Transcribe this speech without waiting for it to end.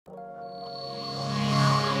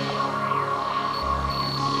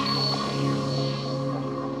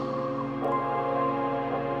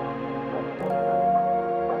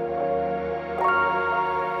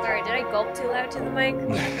too loud to the mic?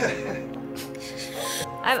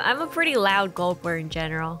 I'm a pretty loud gulper in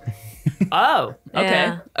general. Oh,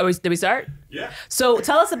 okay. Yeah. Did we start? Yeah. So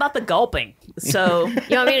tell us about the gulping. So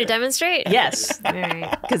You want me to demonstrate? yes, All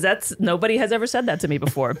right. because nobody has ever said that to me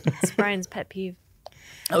before. It's Brian's pet peeve.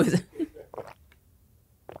 Oh, is it?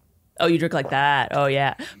 Oh, you drink like that. Oh,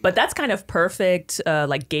 yeah. But that's kind of perfect,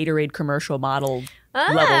 like Gatorade commercial model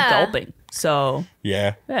level gulping. So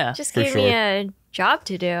Yeah. yeah, Just For gave me sure. a job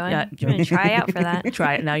to do. Yeah. I'm going to try out for that.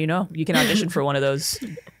 try it now. You know, you can audition for one of those.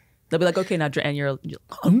 They'll be like, okay, now, and you're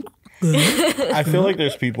I feel like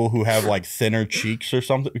there's people who have like thinner cheeks or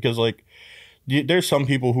something because like there's some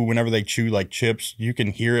people who whenever they chew like chips, you can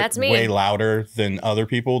hear it That's me. way louder than other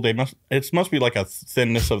people. It must be like a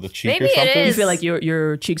thinness of the cheek Maybe or it something. you is. feel like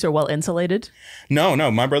your cheeks are well insulated. No,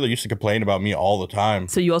 my brother used to complain about me all the time.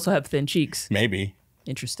 So you also have thin cheeks. Maybe.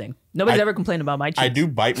 Interesting. Nobody's ever complained about my cheeks. I do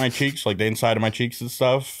bite my cheeks, like the inside of my cheeks and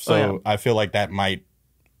stuff. So Oh, yeah. I feel like that might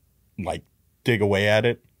like dig away at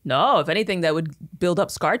it. No, if anything, that would build up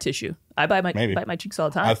scar tissue. I bite Maybe. my cheeks all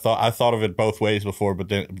the time. I thought of it both ways before, but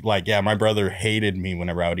then like yeah, my brother hated me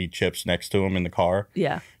whenever I would eat chips next to him in the car.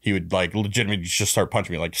 Yeah. He would like legitimately just start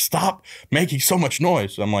punching me like, stop making so much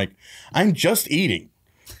noise. I'm like, I'm just eating.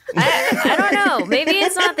 I don't know. Maybe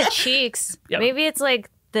it's not the cheeks. Yep. Maybe it's like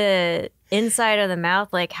the inside of the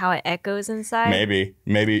mouth, like how it echoes inside. Maybe,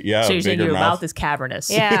 yeah. So you're saying bigger your mouth is cavernous.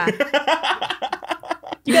 Yeah.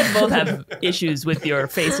 You guys both have issues with your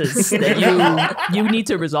faces that you need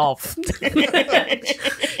to resolve.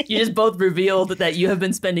 You just both revealed that you have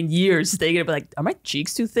been spending years thinking about like, are my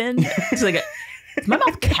cheeks too thin? It's like, is my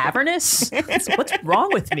mouth cavernous? What's wrong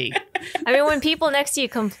with me? I mean, when people next to you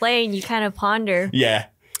complain, you kind of ponder. Yeah.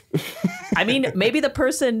 I mean, maybe the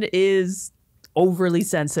person is overly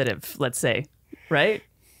sensitive, let's say, right?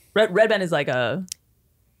 Red Man is like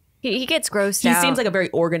He gets grossed he out. seems like a very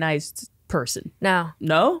organized person. No,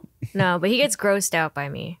 No? but he gets grossed out by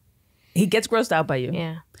me. He gets grossed out by you.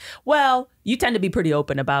 Yeah. Well, you tend to be pretty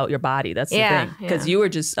open about your body. That's the Yeah, thing. Because yeah. you were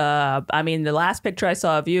just, I mean, the last picture I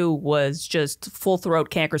saw of you was just full throat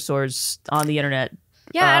canker sores on the internet.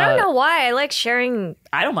 Yeah, I don't know why. I like sharing.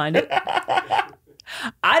 I don't mind it.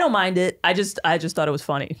 I don't mind it. I just thought it was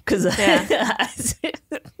funny because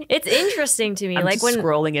It's interesting to me. I'm like just when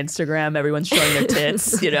scrolling Instagram, everyone's showing their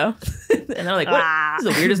tits, you know, and they're like, "What? This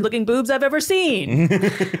is the weirdest looking boobs I've ever seen."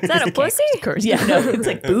 is that a pussy? Yeah, no, it's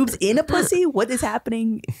like boobs in a pussy. What is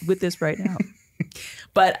happening with this right now?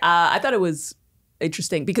 But I thought it was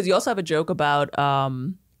interesting because you also have a joke about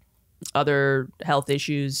other health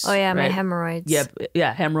issues. Oh yeah, my right? hemorrhoids.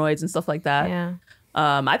 Yeah, hemorrhoids and stuff like that. Yeah.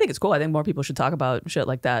 I think it's cool. I think more people should talk about shit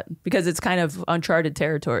like that because it's kind of uncharted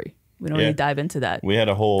territory. We don't really dive into that. We had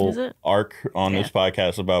a Is whole it? arc on this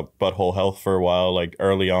podcast about butthole health for a while, like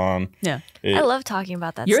early on. Yeah. I love talking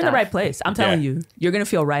about that You're in stuff. the right place. I'm telling you. You're going to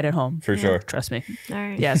feel right at home. For sure. Trust me. All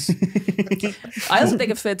right. Yes. I also think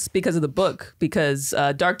it fits because of the book because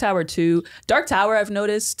Dark Tower I've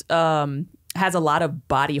noticed has a lot of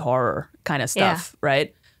body horror kind of stuff,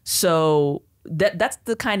 right? So that's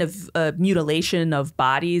the kind of mutilation of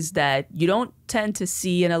bodies that you don't tend to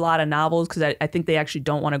see in a lot of novels because I think they actually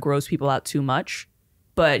don't want to gross people out too much.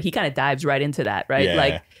 But he kind of dives right into that, right? Yeah.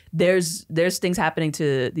 Like there's things happening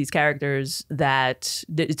to these characters that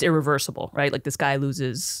it's irreversible, right? Like this guy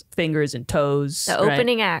loses fingers and toes. The right?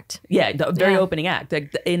 opening act. Yeah, the very Yeah. opening act.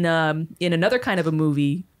 Like in another kind of a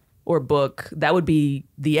movie or book, that would be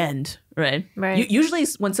the end, right? Right. Usually,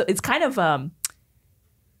 it's kind of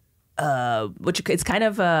it's kind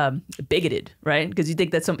of bigoted, right? Because you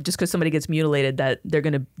think that just because somebody gets mutilated that they're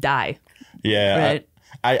gonna die, Yeah. right?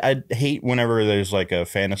 I hate whenever there's like a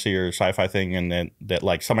fantasy or sci-fi thing and then that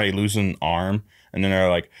like somebody loses an arm and then they're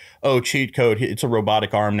like, oh, cheat code, it's a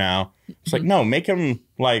robotic arm now. It's like, no, make him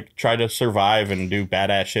like try to survive and do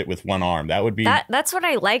badass shit with one arm. That would be That's what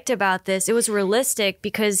I liked about this. It was realistic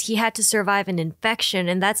because he had to survive an infection,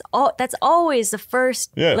 and that's always the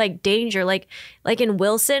first like danger. Like in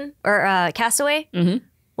Wilson or Castaway,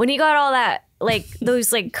 when he got all that like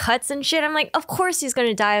those like cuts and shit, I'm like, of course he's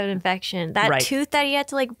gonna die of an infection. That Right. tooth that he had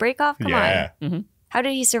to like break off. Come on, how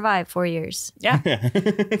did he survive 4 years? Yeah,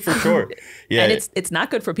 for sure. Yeah. and it's not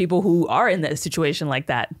good for people who are in a situation like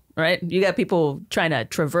that, right? You got people trying to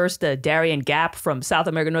traverse the Darien Gap from South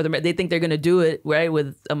America, North America. They think they're gonna do it right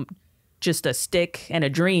with just a stick and a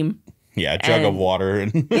dream. Yeah, a jug of And- water.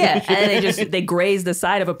 And Yeah, and they graze the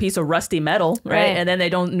side of a piece of rusty metal, right? Right. And then they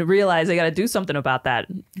don't realize they got to do something about that,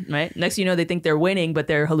 right? Next thing you know, they think they're winning, but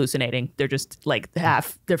they're hallucinating. They're just like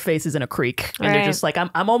half their face is in a creek, and they're Right. just like, I'm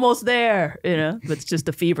almost there, you know. But it's just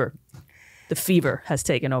the fever. The fever has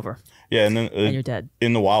taken over, yeah, and then and you're dead.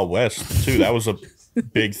 in the Wild West too. That was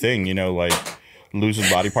big thing, you know, like losing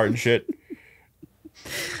body part and shit.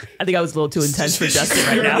 I think I was a little too intense for Justin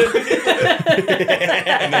right now.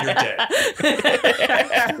 And then you're dead.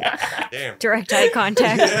 Damn. Direct eye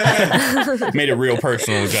contact. Made it real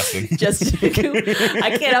personal, Justin.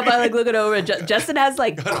 I can't help but like looking over. Justin has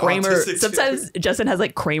like Kramer. Sometimes Justin has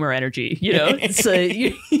like Kramer energy, you know. So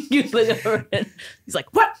you look over and he's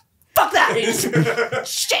like, "What? Fuck that!"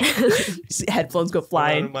 Shit. Headphones go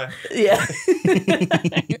flying. Yeah.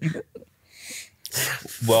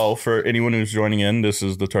 Well, for anyone who's joining in, this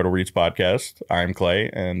is the Turtle Reads podcast. I'm Clay,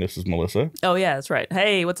 and this is Melissa. Oh yeah, that's right.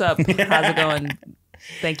 Hey, what's up? How's it going?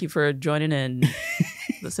 Thank you for joining and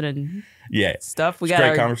listening. Yeah, stuff. We it's got great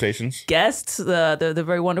our conversations. Guests, the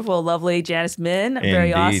very wonderful, lovely Janice Min.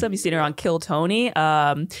 Very awesome. You've seen her on Kill Tony.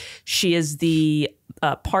 She is the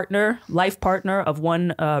life partner of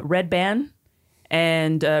one Red Band,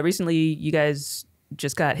 and recently you guys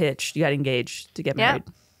just got hitched. You got engaged to get married.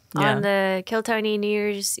 Yeah. On the Kill Tony New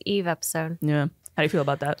Year's Eve episode. Yeah. How do you feel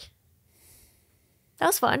about that? That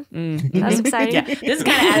was fun. That was exciting. Yeah. This is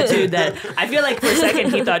kind of attitude that I feel like for a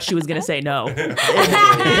second he thought she was going to say no. No,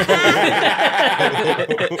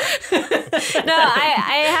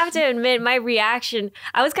 I have to admit my reaction,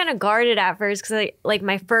 I was kind of guarded at first because like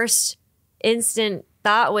my first instant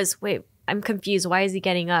thought was, wait, I'm confused. Why is he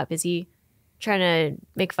getting up? Is he trying to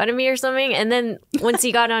make fun of me or something? And then once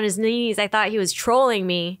he got on his knees, I thought he was trolling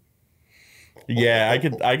me. Yeah, I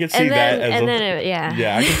could see that as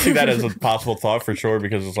I could see that as a possible thought for sure,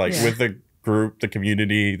 because it's like with the group, the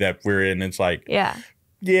community that we're in, it's like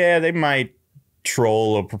they might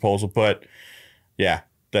troll a proposal, but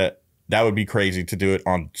that would be crazy to do it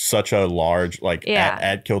on such a large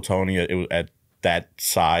at Kill Tony. It was at that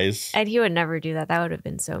size. And he would never do that. That would have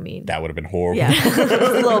been so mean. That would have been horrible. Yeah.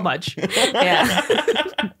 A little much. Yeah.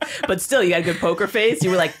 But still, you got a good poker face. You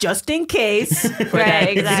were like, just in case. For that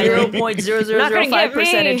exactly.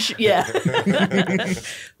 0.0005%. Yeah.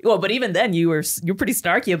 Well, but even then, you're pretty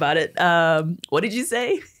snarky about it. What did you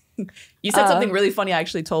say? You said something really funny. I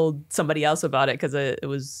actually told somebody else about it because it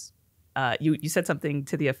was, you said something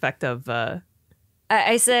to the effect of. I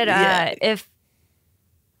said, if,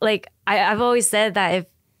 like, I've always said that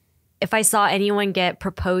if I saw anyone get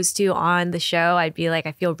proposed to on the show, I'd be like,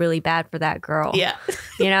 I feel really bad for that girl. Yeah.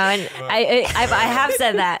 You know, and I have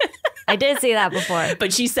said that. I did say that before.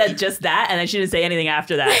 But she said just that, and then she didn't say anything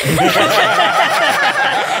after that.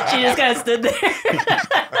 She just kind of stood there.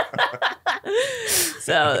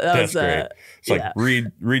 So that was great. It's like,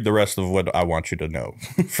 read the rest of what I want you to know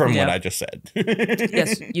from what I just said.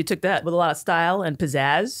 Yes, you took that with a lot of style and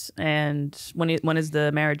pizzazz. And when is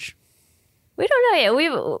the marriage? We don't know yet.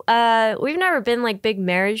 We've never been like big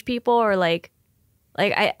marriage people, or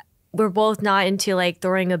we're both not into like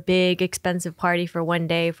throwing a big expensive party for one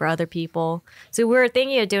day for other people. So we were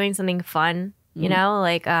thinking of doing something fun, you know,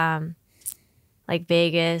 like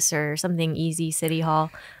Vegas or something easy, City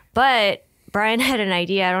Hall. But Brian had an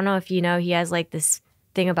idea. I don't know if you know, he has like this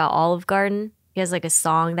thing about Olive Garden. He has like a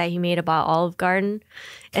song that he made about Olive Garden.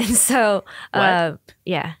 And so, yeah.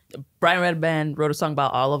 Brian Red Band wrote a song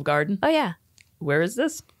about Olive Garden? Oh, yeah. Where is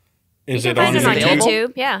this? Is it on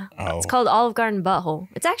YouTube? Yeah. Oh. It's called Olive Garden Butthole.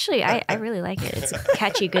 It's actually, I really like it. It's a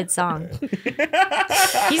catchy, good song.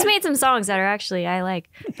 He's made some songs that are actually, I like.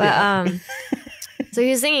 But, so he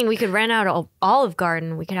was thinking we could rent out an Olive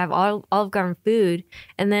Garden. We could have Olive Garden food.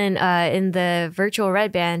 And then in the virtual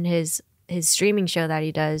Red Band, his streaming show that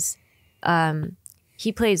he does,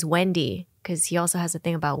 he plays Wendy, because he also has a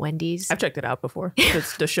thing about Wendy's. I've checked it out before.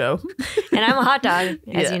 It's the show. And I'm a hot dog,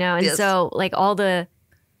 as you know. And so like all the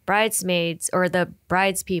bridesmaids or the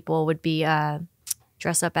brides people would be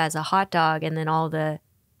dressed up as a hot dog, and then all the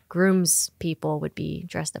groom's people would be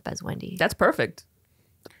dressed up as Wendy. That's perfect.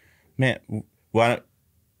 Man, why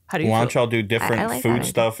don't y'all do different like food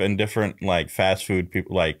stuff and different like fast food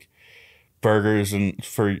people, like burgers, and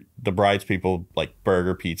for the brides people like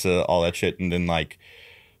burger, pizza, all that shit, and then like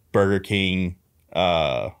Burger King,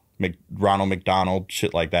 Ronald McDonald,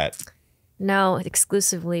 shit like that. No,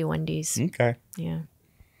 exclusively Wendy's. Okay. Yeah.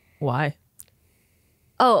 Why?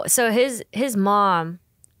 Oh, so his mom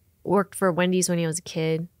worked for Wendy's when he was a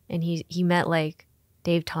kid, and he met like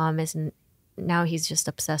Dave Thomas, and now he's just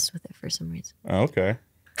obsessed with it for some reason. Oh, okay.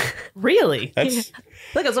 Really? That's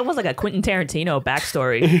Look, it's almost like a Quentin Tarantino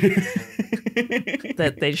backstory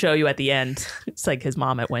that they show you at the end. It's like his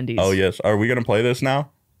mom at Wendy's. Oh, yes. Are we going to play this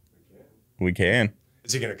now? We can.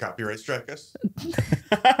 Is he going to copyright strike us?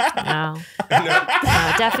 No. No,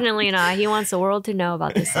 definitely not. He wants the world to know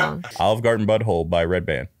about this song. Olive Garden Butthole by Red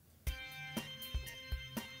Band.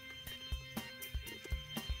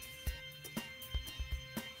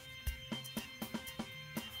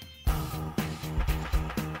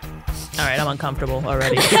 All right, I'm uncomfortable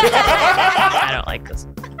already. I don't like this.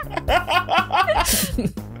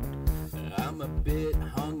 I'm a bit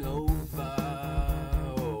hungover.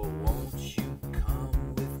 Won't you come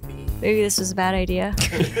with me? Maybe this was a bad idea.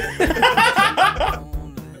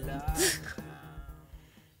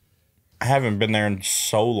 I haven't been there in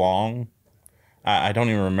so long. I don't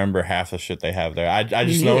even remember half the shit they have there. I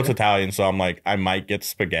just know it's Italian, so I'm like, I might get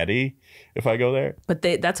spaghetti if I go there. But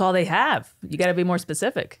that's all they have. You got to be more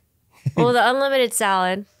specific. Well, the unlimited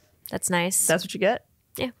salad. That's nice. That's what you get?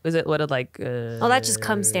 Yeah. Is it what it like? Oh, that just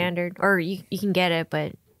comes standard. Or you can get it,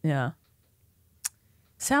 but... Yeah.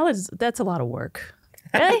 Salads, that's a lot of work.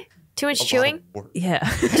 Really? Too much chewing? Yeah.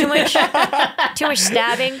 Too much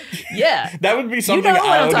stabbing? Yeah. That would be something what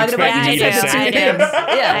I I'm would talking about. expect You you just to said the say. two things.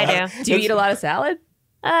 Yeah. I do. Do you eat a lot of salad?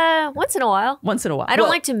 Once in a while. Once in a while. I don't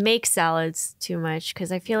like to make salads too much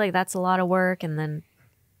because I feel like that's a lot of work, and then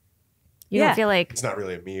you Yeah. don't feel like... It's not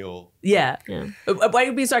really a meal. Yeah. Why are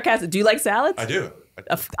you being sarcastic? Do you like salads? I do.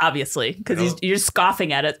 Obviously, because I don't- you're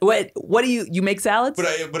scoffing at it. What do you make salads?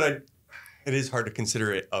 But it is hard to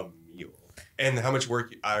consider it a meal. And how much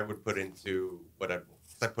work I would put into what I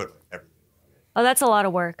put everything Oh, that's a lot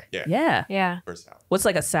of work. on it. Yeah. Yeah. For salad. What's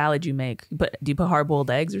like a salad you make? But do you put hard-boiled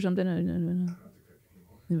eggs or something?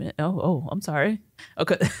 Oh, I'm sorry.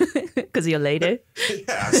 Okay, because you're lady.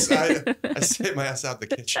 Yeah, I sit my ass out the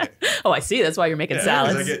kitchen. Oh, I see. That's why you're making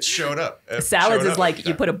salads. I get showed up. Salads is like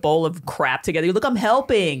you put a bowl of crap together. You look, I'm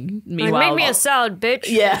helping. Meanwhile, Make me a salad, bitch.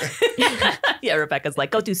 yeah, yeah. Rebecca's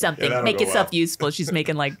like, go do something. that'll Make go yourself well. useful. She's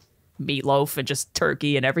making like meatloaf and just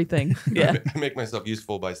turkey and everything. Yeah. I make myself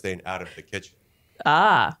useful by staying out of the kitchen.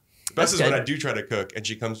 Ah. Best is good. when I do try to cook and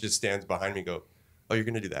she just stands behind me and go, oh, you're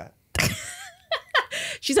going to do that?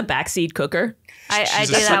 She's a backseat cooker. I She's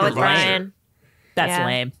do a that with supervisor. Brian. That's Yeah.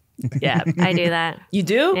 lame. Yeah. I do that. You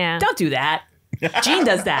do? Yeah. Don't do that. Gene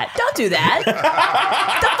does that. Don't do that.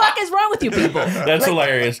 What the fuck is wrong with you people? That's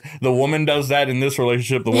hilarious. The woman does that in this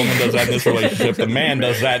relationship. The woman does that in this relationship. The man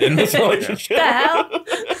does that in this relationship. What the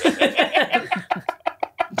hell?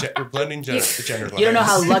 We're blending gender lines. You don't know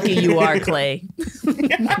how lucky you are, Clay.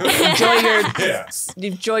 Yeah.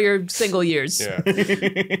 Enjoy your single years. Yeah.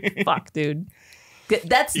 Fuck, dude.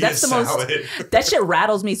 That's Eat a the most. salad. That shit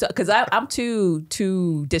rattles me so because I'm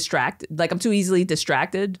too distracted. Like I'm too easily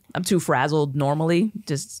distracted. I'm too frazzled normally.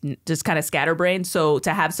 Just kind of scatterbrained. So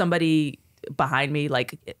to have somebody behind me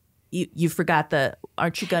like. You forgot the,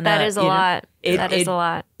 aren't you gonna? That is a lot. That is a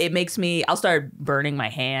lot. It makes me, I'll start burning my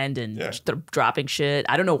hand and dropping shit.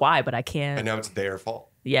 I don't know why, but I can't. And now it's their fault.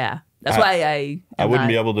 Yeah. That's why I wouldn't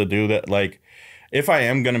be able to do that. Like, if I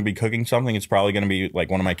am going to be cooking something, it's probably going to be like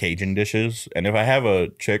one of my Cajun dishes. And if I have a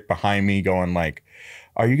chick behind me going like,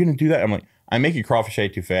 are you going to do that? I'm like, I'm making crawfish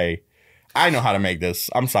etouffee. I know how to make this.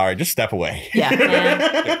 I'm sorry. Just step away. Yeah.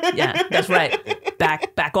 Yeah, that's right.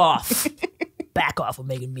 Back off. Back off of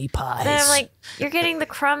making meat pies. Then I'm like, you're getting the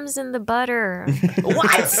crumbs in the butter.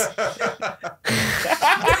 what?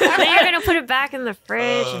 Then you're gonna put it back in the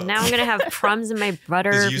fridge, and now I'm gonna have crumbs in my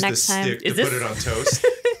butter Just use next the time. stick to put it on toast.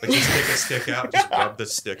 Like just take a stick out, just rub the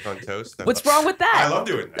stick on toast. What's wrong with that? I love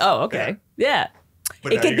doing that. Oh, okay. Yeah.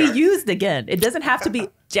 But It now can you be used again. It doesn't have to be.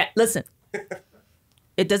 Listen,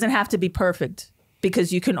 it doesn't have to be perfect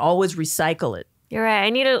because you can always recycle it. You're right. I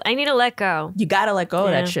need to let go. You gotta let go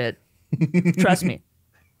of that shit. Trust me.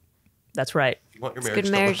 That's right. You want your It's marriage good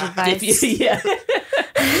to marriage last. advice. Yeah.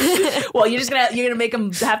 Well, you're gonna make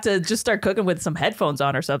them have to just start cooking with some headphones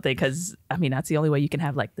on or something because I mean that's the only way you can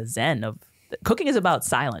have like the zen of cooking is about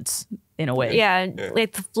silence in a way. Yeah,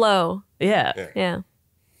 like the flow. Yeah. Yeah.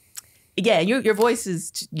 Yeah. Your voice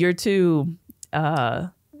is you're too.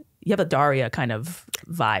 You have a Daria kind of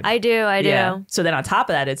vibe. I do. Yeah. So then on top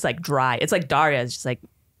of that, it's like dry. It's like Daria is just like.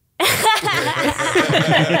 la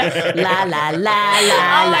la la la.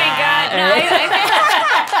 Oh my god! No,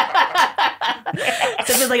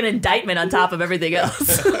 So it feels like an indictment on top of everything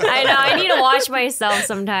else. I know. I need to watch myself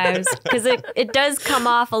sometimes because it does come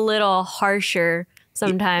off a little harsher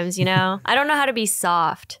sometimes. You know, I don't know how to be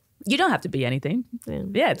soft. You don't have to be anything.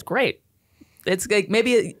 Yeah, it's great. It's like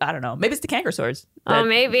maybe I don't know. Maybe it's the canker sores. Oh,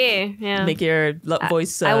 maybe. Yeah. Make your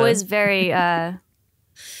voice. I was very. I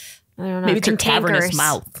don't know. Maybe it's your cavernous cantankerous.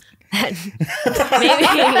 mouth. Maybe.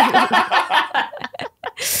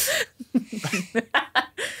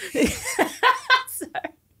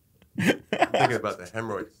 I'm thinking about the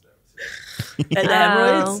hemorrhoids. And the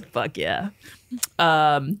hemorrhoids? Fuck yeah.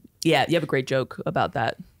 Yeah, you have a great joke about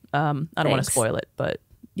that. I don't want to Thanks. spoil it, but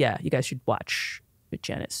yeah, you guys should watch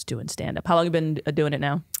Janice doing stand-up. How long have you been doing it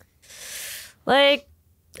now? Like,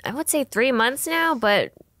 I would say 3 months now,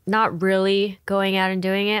 but not really going out and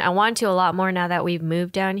doing it. I want to a lot more now that we've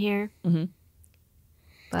moved down here. Mm-hmm.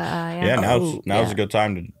 But yeah. Yeah, now's a good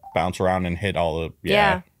time to bounce around and hit all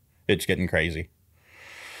the it's getting crazy.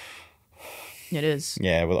 It is.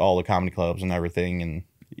 Yeah, with all the comedy clubs and everything, and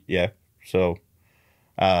so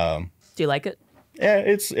do you like it? Yeah,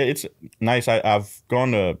 it's nice. I've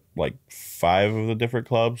gone to like 5 of the different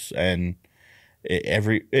clubs, and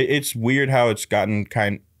it's weird how it's gotten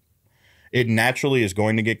it naturally is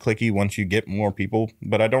going to get cliquey once you get more people,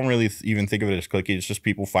 but I don't really even think of it as cliquey. It's just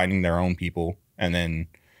people finding their own people and then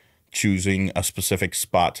choosing a specific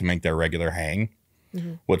spot to make their regular hang.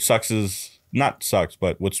 Mm-hmm. What sucks is, not sucks,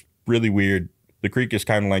 but what's really weird, the Creek is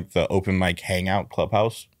kind of like the open mic hangout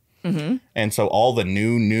clubhouse. Mm-hmm. And so all the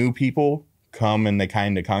new people come and they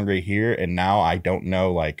kind of congregate here. And now I don't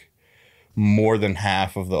know like more than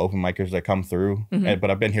half of the open micers that come through. Mm-hmm. But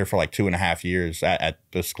I've been here for like 2.5 years at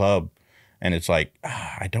this club. And it's like,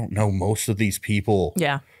 I don't know most of these people.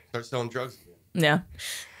 Yeah. Start selling drugs again.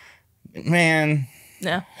 Yeah. Man.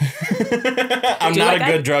 Yeah. I'm not a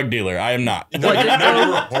good drug dealer. I am not. No, you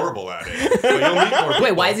were horrible at it. But you'll meet more people.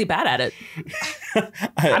 Wait, why is he bad at it?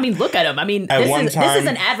 I mean, look at him. I mean, this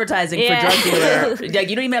isn't advertising for drug dealer. Like,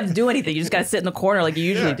 you don't even have to do anything. You just got to sit in the corner like you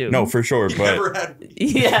usually do. No, for sure. But never had weed.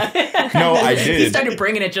 Yeah. No, I did. He started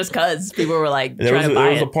bringing it just because people were like there trying to buy it.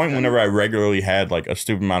 There was a point whenever I regularly had like a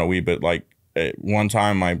stupid amount of weed, but like at one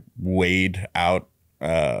time I weighed out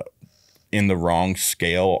in the wrong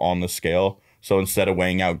scale on the scale. So instead of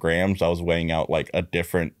weighing out grams, I was weighing out like a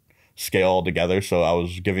different scale altogether. So I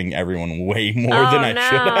was giving everyone way more than I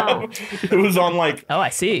should have. It was on like... Oh, I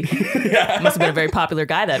see. Yeah. Must have been a very popular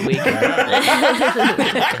guy that week.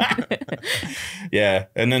 Yeah.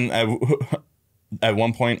 And then at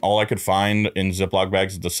one point, all I could find in Ziploc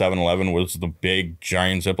bags at the 7-Eleven was the big,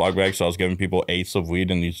 giant Ziploc bag. So I was giving people 1/8 of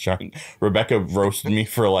weed in these giant... Rebecca roasted me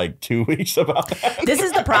for like 2 weeks about that. This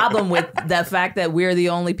is the problem with the fact that we're the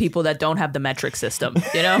only people that don't have the metric system,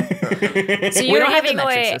 you know? So you're giving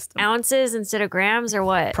away ounces instead of grams or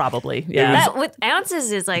what? Probably, yeah. With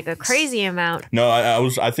ounces is like a crazy amount. No,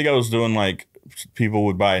 I think I was doing like... People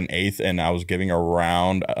would buy 1/8 and I was giving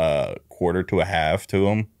around 1/4 to 1/2 to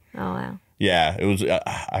them. Oh, wow. Yeah, it was.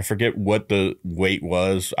 I forget what the weight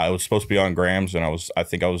was. I was supposed to be on grams, and I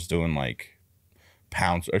think I was doing like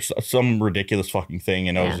pounds or some ridiculous fucking thing.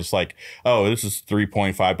 And I was just like, "Oh, this is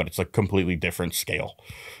 3.5, but it's a completely different scale."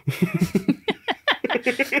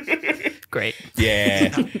 Great.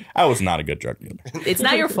 Yeah, I was not a good drug dealer. It's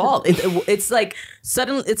not your fault. It's like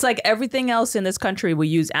suddenly, it's like everything else in this country. We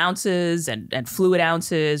use ounces and fluid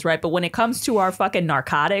ounces, right? But when it comes to our fucking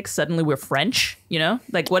narcotics, suddenly we're French. You know,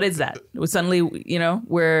 like what is that? Suddenly, you know,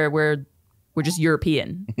 we're just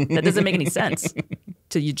European. That doesn't make any sense.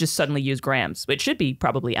 You just suddenly use grams. It should be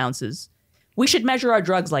probably ounces. We should measure our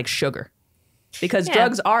drugs like sugar, because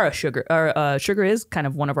drugs are a sugar. Or sugar is kind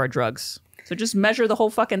of one of our drugs. So just measure the whole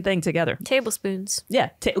fucking thing together. Tablespoons. Yeah.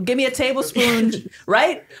 Give me a tablespoon,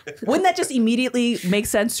 right? Wouldn't that just immediately make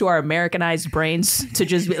sense to our Americanized brains to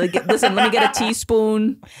just be like, listen, let me get a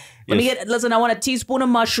teaspoon. Listen, I want a teaspoon of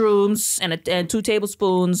mushrooms and 2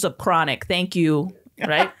 tablespoons of chronic. Thank you.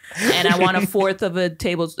 Right? And I want 1/4 of a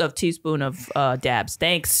teaspoon of dabs.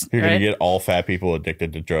 Thanks. You're going to get all fat people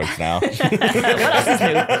addicted to drugs now. What else is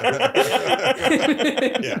new?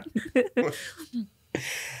 Yeah.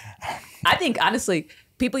 I think, honestly,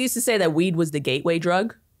 people used to say that weed was the gateway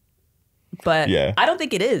drug, but I don't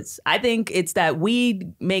think it is. I think it's that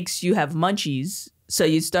weed makes you have munchies, so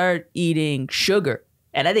you start eating sugar.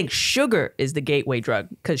 And I think sugar is the gateway drug,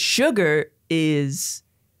 because sugar is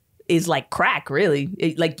like crack, really.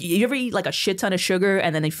 Like, you ever eat like a shit ton of sugar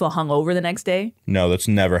and then you feel hungover the next day? No, that's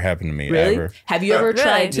never happened to me, really? Ever. Have you ever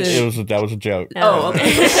tried to... That was a joke. Oh,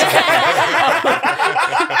 okay.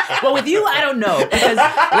 Well, with you, I don't know. Because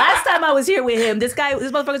last time I was here with him, this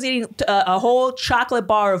motherfucker's eating a whole chocolate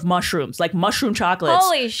bar of mushrooms, like mushroom chocolates.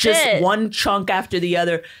 Holy shit. Just one chunk after the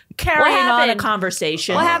other, carrying on a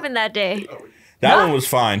conversation. What happened that day? That one was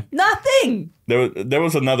fine. Nothing. There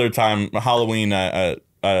was another time, Halloween, I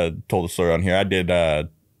told the story on here. I did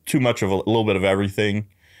too much of a little bit of everything,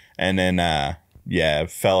 and then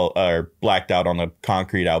fell or blacked out on the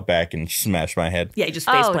concrete out back and smashed my head. Yeah, he just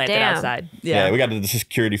face planted outside. Yeah, we got the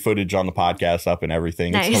security footage on the podcast up and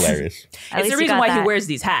everything. Nice. It's hilarious. It's the reason why he wears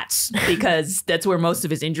these hats, because that's where most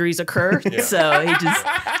of his injuries occur. Yeah. So he just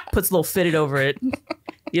puts a little fitted over it.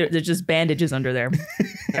 There's just bandages under there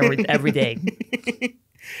every day.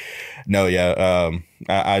 No, yeah.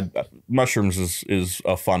 Mushrooms is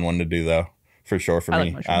a fun one to do, though, for sure, for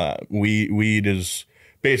me. Like weed is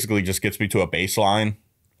basically just gets me to a baseline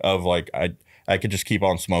of, like, I could just keep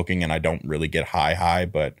on smoking and I don't really get high.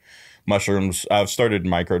 But mushrooms, I've started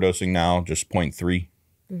microdosing now, just 0.3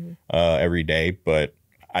 every day. But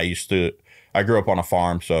I grew up on a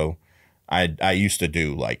farm, so I used to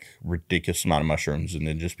do like ridiculous amount of mushrooms and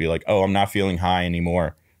then just be like, oh, I'm not feeling high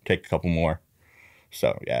anymore. Take a couple more.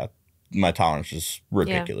 So yeah, my tolerance is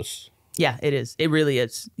ridiculous. Yeah, it is. It really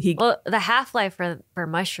is. Well, the half-life for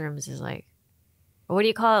mushrooms is like, what do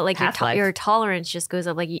you call it? Like your tolerance just goes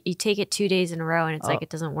up. Like you take it 2 days in a row and it's like it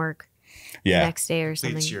doesn't work the next day or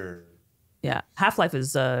something. Yeah, half-life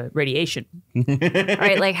is radiation.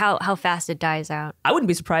 Right, like how fast it dies out. I wouldn't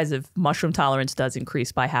be surprised if mushroom tolerance does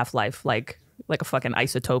increase by half-life, like a fucking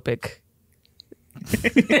isotopic,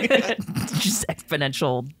 just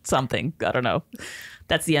exponential something. I don't know.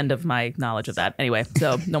 That's the end of my knowledge of that. Anyway,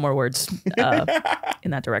 so no more words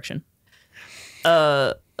in that direction.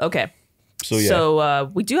 Okay.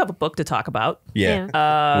 So we do have a book to talk about.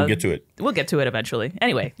 Yeah. We'll get to it. We'll get to it eventually.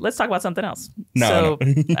 Anyway, let's talk about something else. No. All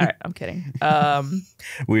right, I'm kidding.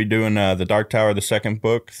 We're doing The Dark Tower, the second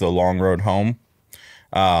book, The Long Road Home.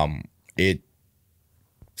 It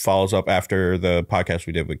follows up after the podcast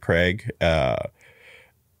we did with Craig.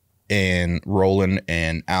 And Roland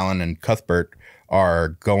and Alan and Cuthbert are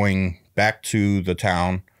going back to the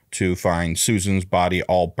town to find Susan's body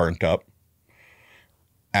all burnt up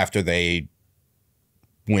after they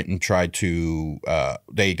went and tried to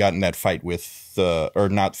they got in that fight with or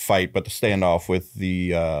not fight, but the standoff with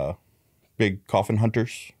the big coffin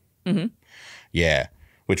hunters. Yeah,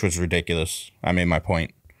 which was ridiculous. I made my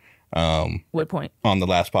point. What point? On the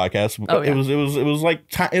last podcast. Oh, yeah. It was like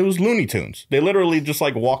it was Looney Tunes. They literally just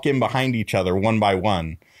like walk in behind each other one by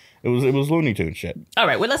one. It was Looney Tunes shit. All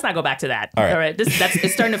right, well, let's not go back to that. All right.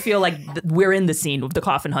 It's starting to feel like we're in the scene with the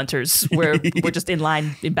coffin hunters, where we're just in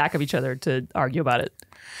line in back of each other to argue about it.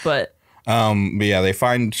 But yeah, they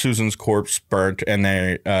find Susan's corpse burnt, and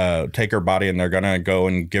they take her body, and they're gonna go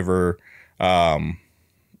and give her a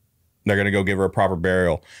proper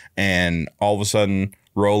burial. And all of a sudden,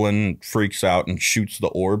 Roland freaks out and shoots the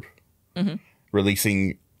orb,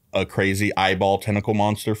 releasing a crazy eyeball tentacle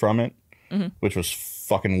monster from it, which was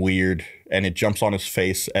fucking weird. And it jumps on his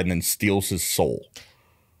face and then steals his soul.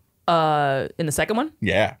 In the second one?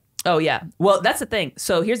 Yeah. Oh, yeah. Well, that's the thing.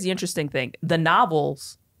 So here's the interesting thing. The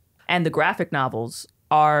novels and the graphic novels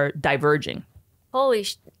are diverging. Holy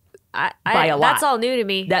by a lot. That's all new to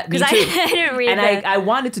me. Because I didn't read and that. I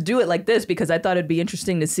wanted to do it like this because I thought it'd be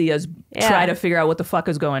interesting to see us try to figure out what the fuck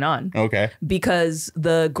is going on. Okay. Because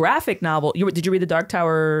the graphic novel, did you read the Dark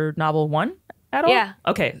Tower novel 1 at all? Yeah.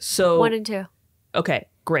 Okay, so 1 and 2. Okay,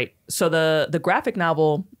 great. So the graphic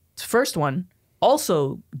novel, first one,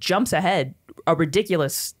 also jumps ahead a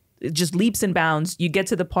ridiculous, it just leaps and bounds. You get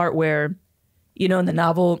to the part where, in the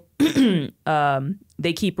novel,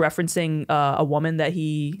 they keep referencing a woman that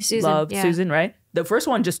he loved, Susan, right? The first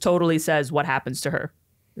one just totally says what happens to her.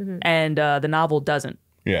 And the novel doesn't.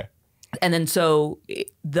 Yeah. And then so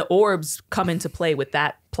the orbs come into play with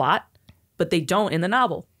that plot, but they don't in the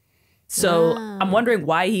novel. So I'm wondering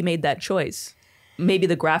why he made that choice. Maybe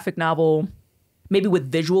the graphic novel, maybe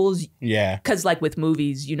with visuals. Yeah. Because like with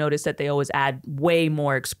movies, you notice that they always add way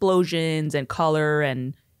more explosions and color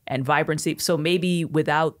and vibrancy. So maybe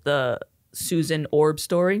without the Susan orb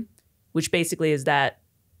story, which basically is that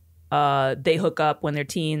they hook up when they're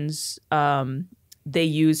teens. They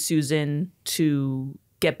use Susan to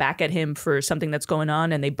get back at him for something that's going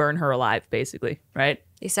on, and they burn her alive, basically, right?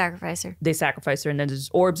 They sacrifice her. And then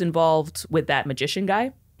there's orbs involved with that magician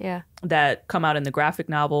guy. Yeah. That come out in the graphic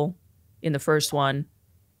novel in the first one.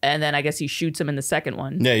 And then I guess he shoots him in the second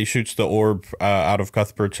one. Yeah, he shoots the orb out of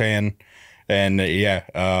Cuthbert's hand. And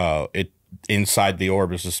it inside the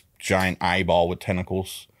orb is this giant eyeball with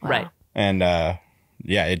tentacles. Wow. Right. And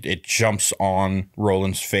it jumps on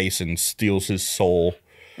Roland's face and steals his soul.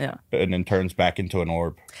 Yeah. And then turns back into an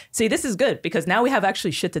orb. See, this is good because now we have actually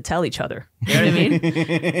shit to tell each other. You know what I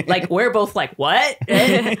mean? Like, we're both like, what?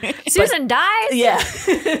 Susan dies? Yeah.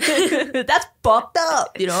 That's fucked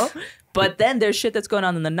up, But then there's shit that's going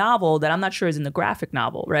on in the novel that I'm not sure is in the graphic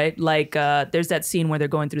novel, right? Like, there's that scene where they're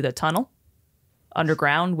going through the tunnel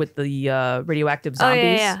underground with the radioactive zombies.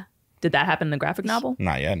 Oh, yeah. Did that happen in the graphic novel?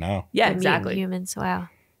 Not yet, no. Yeah, The exactly. mutant humans, wow.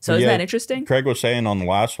 So isn't that interesting? Craig was saying on the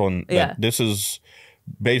last one that this is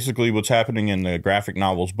basically what's happening in the graphic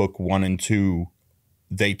novels, book 1 and 2.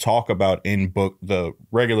 They talk about in the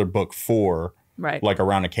regular book 4, right? Like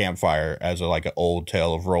around a campfire as an old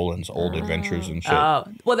tale of Roland's old adventures and shit. Oh,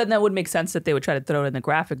 well, then that would make sense that they would try to throw it in the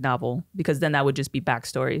graphic novel because then that would just be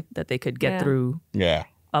backstory that they could get through. Yeah.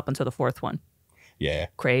 Up until the 4th one. Yeah.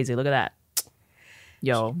 Crazy. Look at that.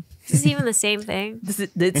 Yo. Is this even the same thing?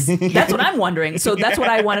 That's what I'm wondering. So that's what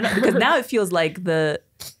I want to know, because now it feels like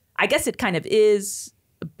I guess it kind of is,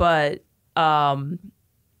 but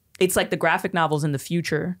it's like the graphic novels in the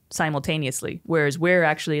future simultaneously, whereas we're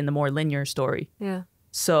actually in the more linear story. Yeah.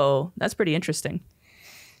 So that's pretty interesting.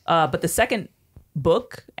 But the second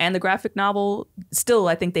book and the graphic novel, still,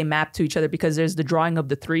 I think they map to each other because there's the drawing of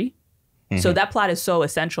the three. So that plot is so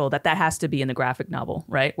essential that has to be in the graphic novel,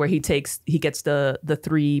 right? Where he gets the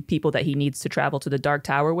three people that he needs to travel to the Dark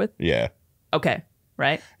Tower with. Yeah. Okay.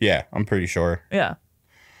 Right? Yeah, I'm pretty sure. Yeah.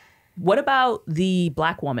 What about the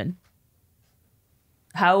black woman?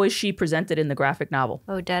 How is she presented in the graphic novel?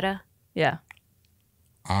 Odetta. Yeah.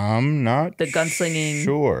 I'm not the gunslinging.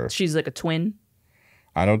 Sure. She's like a twin.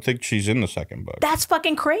 I don't think she's in the second book. That's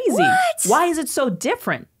fucking crazy. What? Why is it so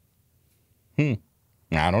different? I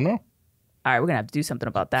don't know. All right, we're gonna have to do something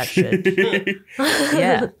about that shit.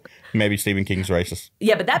 Yeah. Maybe Stephen King's racist.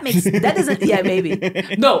 Yeah, but that doesn't. Yeah,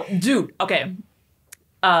 maybe. No, dude. Okay.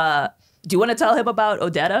 Do you want to tell him about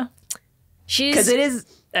Odetta? Because it is.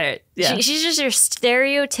 All right. Yeah. She's just your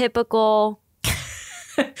stereotypical.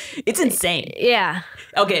 It's insane. Yeah.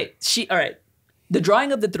 Okay. All right. The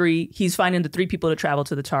drawing of the three. He's finding the three people to travel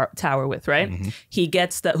to the tower with. Right. He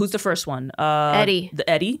gets who's the first one? Eddie. The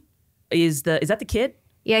Eddie is that the kid?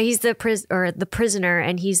 Yeah, he's the prisoner,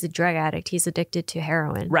 and he's the drug addict. He's addicted to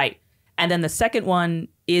heroin. Right. And then the second one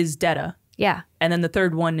is Detta. Yeah. And then the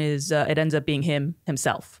third one is it ends up being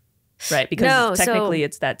himself. Right? Because technically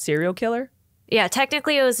it's that serial killer. Yeah,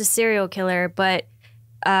 technically it was a serial killer, but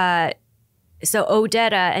so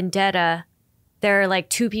Odetta and Detta, they're like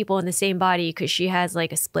two people in the same body because she has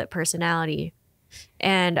like a split personality.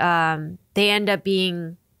 And they end up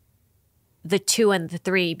being the two and the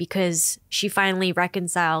three because she finally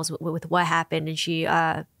reconciles with what happened, and she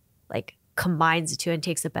like combines the two and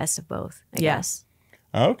takes the best of both, I guess.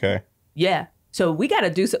 Okay. Yeah. So we got to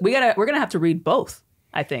do we're going to have to read both,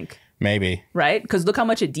 I think. Maybe. Right? Because look how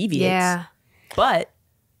much it deviates. Yeah. But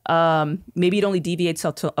maybe it only deviates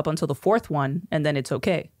up until the fourth one, and then it's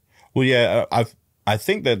okay. Well, yeah, I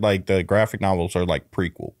think that like the graphic novels are like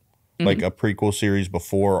prequel. Like a prequel series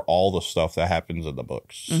before all the stuff that happens in the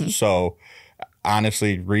books. So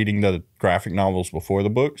honestly, reading the graphic novels before the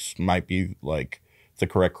books might be like the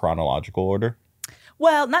correct chronological order.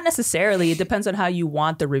 Well, not necessarily. It depends on how you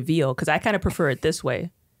want the reveal, because I kind of prefer it this way,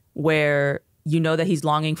 where you know that he's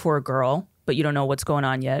longing for a girl, but you don't know what's going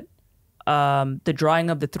on yet. The drawing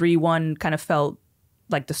of the 3-1 kind of felt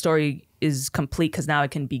like the story is complete because now it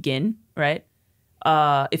can begin, right?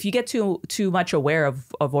 If you get too much aware of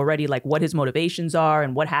already like what his motivations are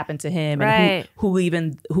and what happened to him, right,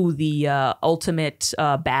 and who the ultimate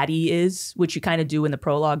baddie is, which you kind of do in the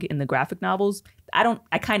prologue in the graphic novels,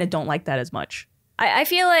 I kind of don't like that as much. I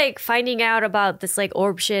feel like finding out about this like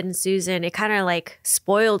orb shit and Susan, it kind of like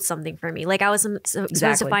spoiled something for me. Like I was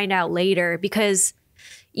supposed to find out later, because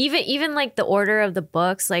even like the order of the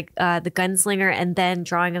books, like the gunslinger and then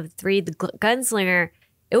drawing of the 3, the gunslinger,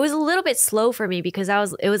 it was a little bit slow for me because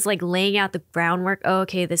it was like laying out the groundwork. Oh,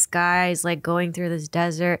 okay, this guy is like going through this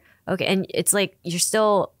desert. Okay, and it's like you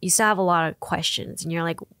still have a lot of questions, and you're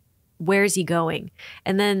like, where's he going?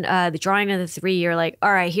 And then the drawing of the 3, you're like,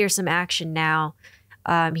 all right, here's some action now.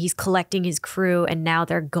 He's collecting his crew, and now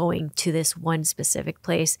they're going to this one specific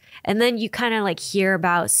place. And then you kind of like hear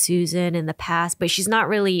about Susan in the past, but she's not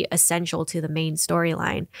really essential to the main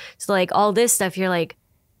storyline. So like all this stuff, you're like,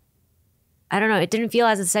 I don't know, it didn't feel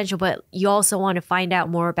as essential, but you also want to find out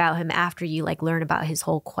more about him after you like learn about his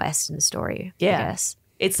whole quest and story. Yeah. I guess.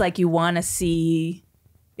 It's like you want to see,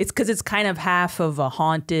 it's because it's kind of half of a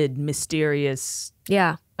haunted, mysterious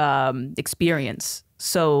experience.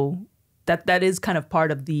 So that is kind of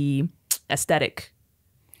part of the aesthetic,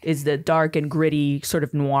 is the dark and gritty sort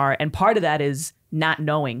of noir. And part of that is not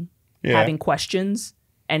knowing, having questions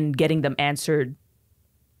and getting them answered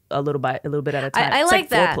a little bit at a time. I like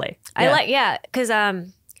that. Foreplay.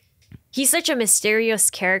 Because he's such a mysterious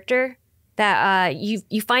character that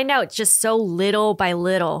you find out just so little by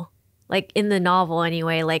little, like in the novel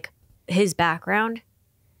anyway, like his background,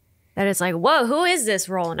 that it's like, whoa, who is this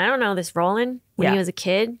Roland? I don't know this Roland when he was a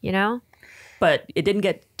kid, you know? But it didn't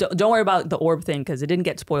get, don't worry about the orb thing because it didn't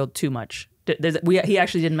get spoiled too much. He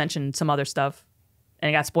actually did mention some other stuff, and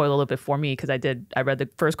it got spoiled a little bit for me because I read the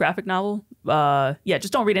first graphic novel.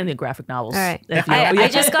 Just don't read any of the graphic novels. All right. I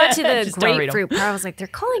just got to the grapefruit part. I was like, they're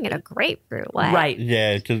calling it a grapefruit. What? Right.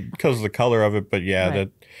 Yeah, because of the color of it. But yeah,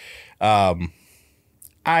 that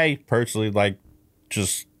I personally like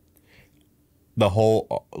just the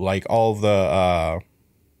whole, like all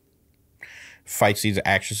fight scenes,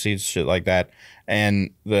 action scenes, shit like that.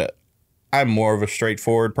 And I'm more of a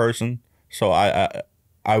straightforward person, so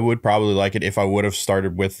I would probably like it if I would have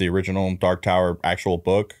started with the original Dark Tower actual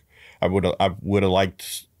book. I would have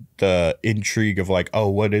liked the intrigue of like, oh,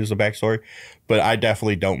 what is the backstory? But I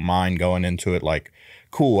definitely don't mind going into it like,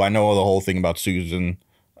 cool, I know the whole thing about Susan.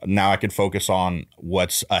 Now I can focus on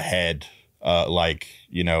what's ahead, like,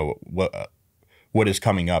 you know, what is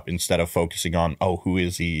coming up instead of focusing on, oh, who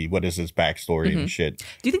is he? What is his backstory and shit. Do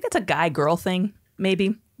you think that's a guy-girl thing,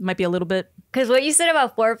 maybe? Might be a little bit. Because what you said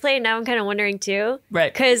about foreplay, now I'm kind of wondering too.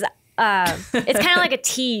 Right. Because it's kind of like a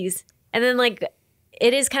tease. And then like,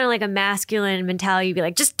 it is kind of like a masculine mentality. You'd be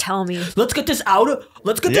like, just tell me. Let's get this out of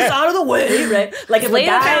the way, right? Like if lay a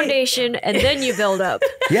guy, the foundation and then you build up.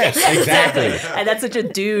 Yes, exactly. And that's such a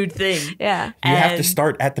dude thing. Yeah. You have to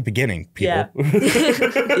start at the beginning, people.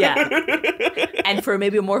 Yeah. Yeah. And for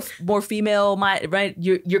maybe a more female mind, right?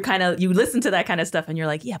 You're kind of, you listen to that kind of stuff and you're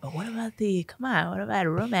like, yeah, but what about what about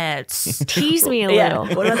romance? Tease me a little.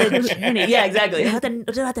 What about the journey? Yeah, exactly.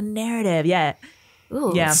 What about the narrative? Yeah.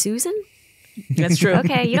 Ooh, Yeah. Susan? That's true.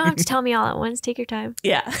 Okay, you don't have to tell me all at once. Take your time.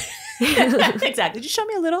 Yeah. Exactly. Just show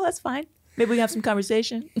me a little. That's fine. Maybe we can have some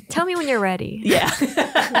conversation. Tell me when you're ready. Yeah.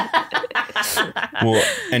 Well,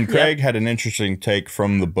 and Craig had an interesting take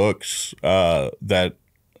from the books that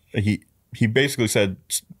he basically said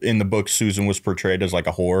in the book Susan was portrayed as like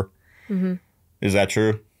a whore. Mm-hmm. Is that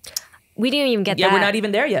true? We didn't even get that. Yeah, we're not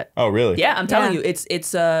even there yet. Oh, really? Yeah, I'm telling you, it's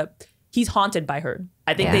he's haunted by her.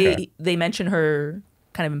 I think they mention her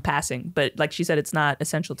kind of in passing, but like she said, it's not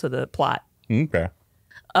essential to the plot. Okay.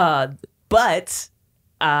 But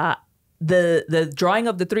the drawing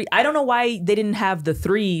of the three, I don't know why they didn't have the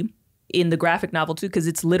three in the graphic novel too, because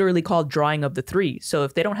it's literally called Drawing of the Three. So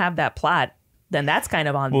if they don't have that plot, then that's kind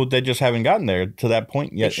of on. Well, they just haven't gotten there to that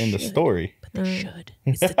point yet in the story. But they should.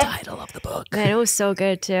 It's the title of the book. Man, it was so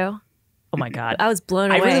good too. Oh my God. I was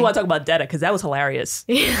blown away. I really want to talk about Detta because that was hilarious.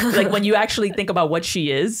 Like when you actually think about what she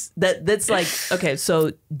is, that's like, okay,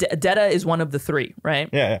 so Detta is one of the three, right?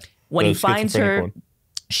 Yeah. When The he finds schizophrenic her, one.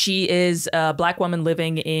 she is a Black woman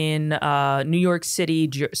living in New York City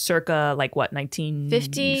circa like what, 50s,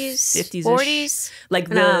 50s, 40s? like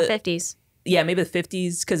the 50s. Yeah, maybe the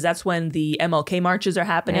 50s, because that's when the MLK marches are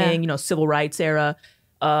happening, Yeah. you know, civil rights era,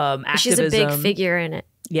 activism. She's a big figure in it.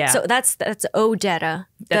 Yeah. So that's Odetta.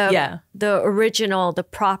 The original, the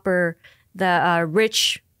proper, the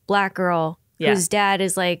rich Black girl whose dad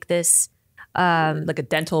is like this. Like a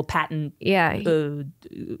dental patent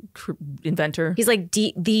inventor. He's like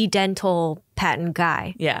the dental patent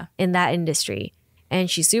guy in that industry. And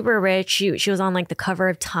she's super rich. She was on like the cover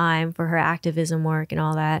of Time for her activism work and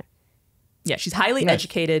all that. Yeah, she's highly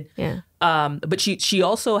educated. Yeah. But she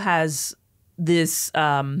also has this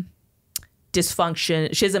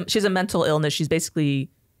dysfunction. She has a mental illness. She's basically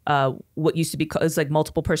what used to be called, it's like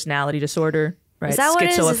multiple personality disorder, right? Is that what it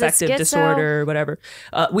is? Is it Schizoaffective disorder, whatever.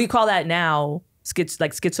 We call that now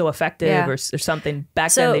schizoaffective or something.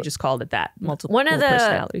 Back then they just called it that. Multiple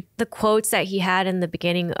personality. The quotes that he had in the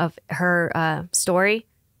beginning of her story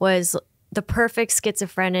was, the perfect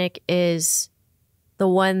schizophrenic is the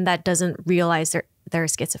one that doesn't realize they're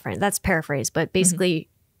schizophrenic. That's paraphrased, but basically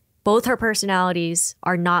both her personalities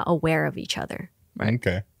are not aware of each other. Right.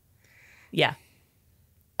 Okay. Yeah.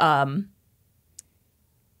 But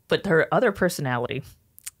her other personality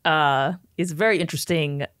is very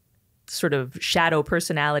interesting, sort of shadow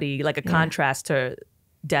personality, like a contrast to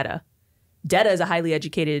Detta. Detta is a highly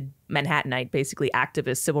educated Manhattanite, basically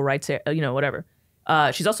activist, civil rights, whatever.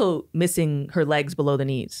 She's also missing her legs below the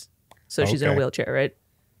knees. So she's in a wheelchair, right?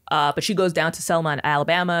 But she goes down to Selma,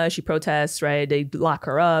 Alabama. She protests, right? They lock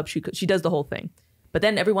her up. She does the whole thing. But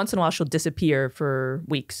then every once in a while, she'll disappear for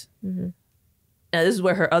weeks. Mm-hmm. Now, this is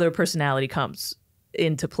where her other personality comes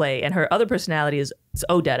into play. And her other personality is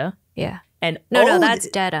Odetta. Yeah. And No, that's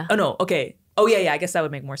Detta. Oh, no. Okay. Oh, yeah. I guess that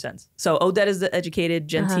would make more sense. So Odetta is the educated,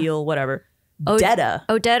 genteel, whatever. Detta.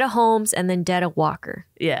 Odetta Holmes and then Detta Walker.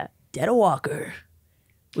 Yeah. Detta Walker.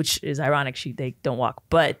 Which is ironic. They don't walk.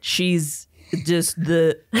 But she's just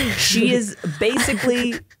she is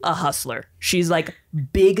basically a hustler. She's like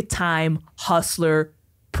big time hustler,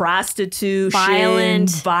 prostitution,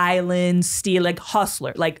 violence, steal, like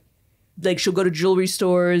hustler. Like she'll go to jewelry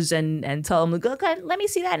stores and tell them, okay, let me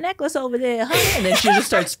see that necklace over there, huh? And then she just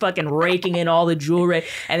starts fucking raking in all the jewelry,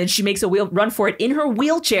 and then she makes a run for it in her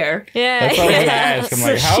wheelchair. Yeah, that's what I was gonna ask. I'm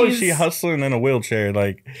like, how is she hustling in a wheelchair?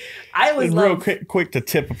 Like, I was real quick to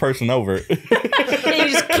tip a person over. You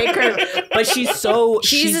just kick her, but she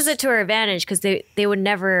uses it to her advantage because they would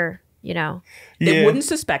never you know. They wouldn't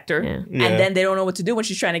suspect her. Yeah. And then they don't know what to do when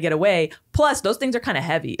she's trying to get away. Plus, those things are kind of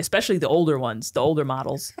heavy, especially the older ones, the older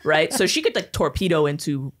models, right? So she could like torpedo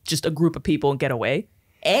into just a group of people and get away.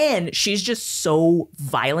 And she's just so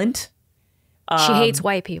violent. She hates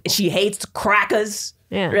white people. She hates crackers.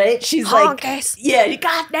 Yeah. Right? She's honkies. Like, yeah, you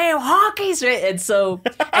goddamn honkies. Right? And so,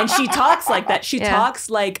 and she talks like that. She talks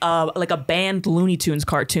like a banned Looney Tunes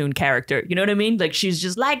cartoon character. You know what I mean? Like, she's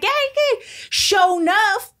just like, hey, show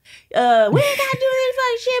enough. We ain't gotta do this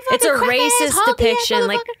fucking shit. It's a racist depiction,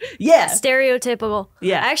 like stereotypical.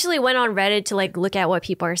 Yeah. I actually went on Reddit to like look at what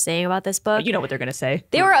people are saying about this book. You know what they're gonna say.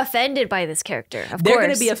 They were offended by this character. They're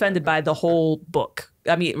gonna be offended by the whole book.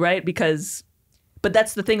 I mean, right? But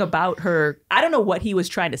that's the thing about her. I don't know what he was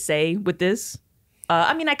trying to say with this.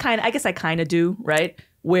 I mean, I guess I kind of do, right?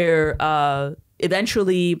 Where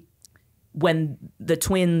eventually, when the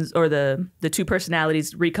twins or the two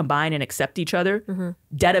personalities recombine and accept each other,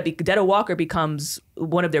 Detta Walker becomes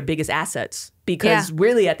one of their biggest assets because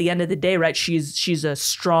really at the end of the day, right, she's a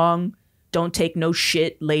strong, don't take no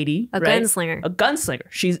shit lady, a right? gunslinger. A gunslinger.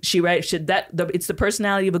 It's the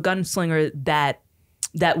personality of a gunslinger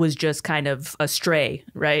that was just kind of a stray,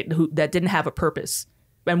 right? That didn't have a purpose.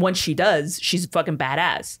 And once she does, she's fucking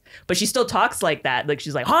badass. But she still talks like that. Like,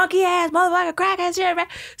 she's like, honky ass, motherfucker, crack ass, shit, right?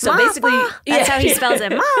 So basically, that's how he spells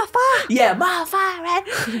it. Motherfucker. Yeah,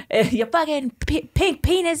 motherfucker, right? You fucking pink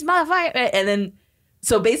penis, motherfucker. And then,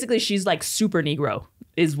 so basically, she's like super Negro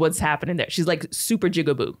is what's happening there. She's like super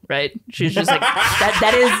jigaboo, right? She's just like,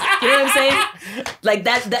 that is, you know what I'm saying? Like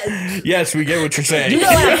that. Yes, we get what you're saying. You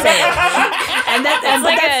know what I'm saying? And that's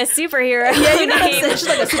like a superhero. Yeah, you know what I'm saying? She's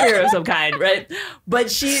like a superhero of some kind, right? But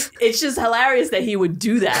it's just hilarious that he would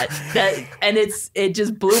do that. And it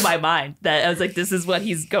just blew my mind that I was like, this is what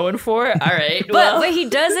he's going for? All right. But he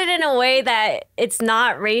does it in a way that it's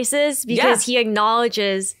not racist because he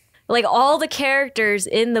acknowledges, like, all the characters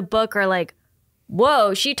in the book are like,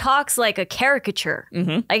 whoa, she talks like a caricature.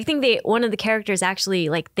 I think one of the characters actually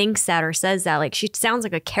like thinks that or says that, like, she sounds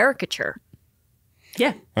like a caricature.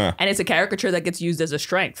 Yeah. And it's a caricature that gets used as a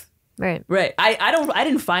strength. Right. Right. I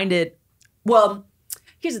didn't find it, well,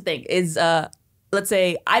 here's the thing is, let's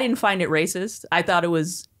say I didn't find it racist. I thought it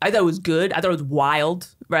was good. I thought it was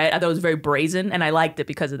wild, right? I thought it was very brazen, and I liked it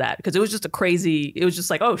because of that. Because it was just it was just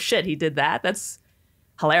like, oh shit, he did that. That's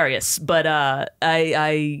hilarious. But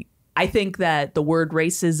I think that the word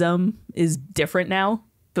racism is different now.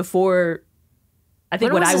 Before, I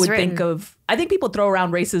think what I would think of, I think people throw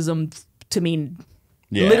around racism to mean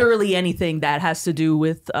literally anything that has to do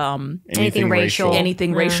with anything racial.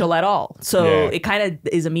 Anything racial at all. So it kind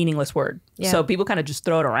of is a meaningless word. Yeah. So people kind of just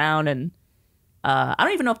throw it around, and I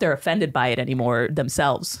don't even know if they're offended by it anymore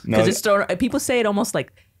themselves. Because it's thrown, people say it almost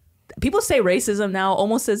like, people say racism now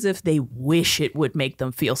almost as if they wish it would make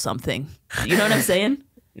them feel something. You know what I'm saying?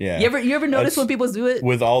 Yeah. You ever notice when people do it?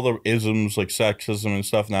 With all the isms like sexism and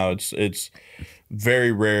stuff now, it's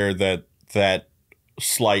very rare that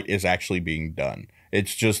slight is actually being done.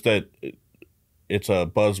 It's just that it's a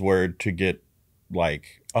buzzword to get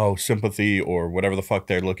like, oh, sympathy or whatever the fuck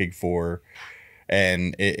they're looking for.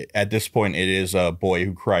 And at this point, it is a boy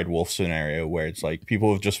who cried wolf scenario where it's like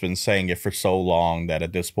people have just been saying it for so long that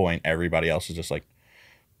at this point, everybody else is just like,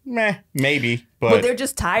 meh, maybe. But they're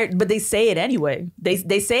just tired. But they say it anyway.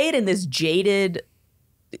 They say it in this jaded,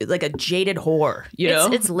 like a jaded whore. You know,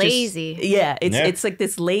 it's lazy. It's like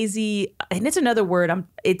this lazy, and it's another word.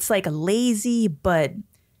 It's like lazy but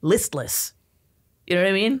listless. You know what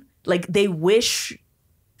I mean? Like they wish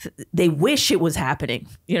it was happening.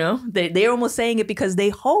 You know, they're almost saying it because they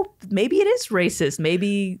hope maybe it is racist.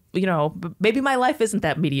 Maybe, you know, maybe my life isn't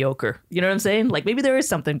that mediocre. You know what I'm saying? Like maybe there is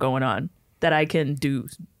something going on that I can do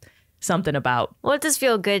something about. Well, it does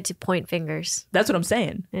feel good to point fingers. That's what I'm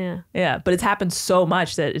saying. Yeah. Yeah. But it's happened so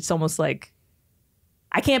much that it's almost like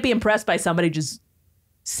I can't be impressed by somebody just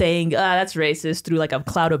saying, that's racist through like a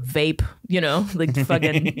cloud of vape, you know, like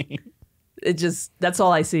fucking, that's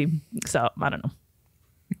all I see. So I don't know.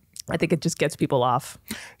 I think it just gets people off.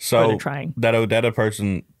 So trying. That Odetta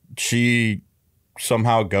person, she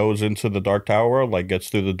somehow goes into the Dark Tower world, like gets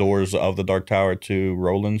through the doors of the Dark Tower to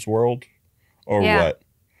Roland's world, or what?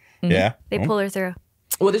 Mm-hmm. Yeah, they pull her through.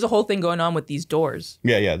 Well, there's a whole thing going on with these doors.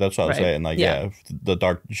 Yeah, that's what I was saying. Like,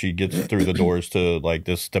 she gets through the doors to like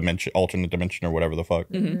this dimension, alternate dimension, or whatever the fuck.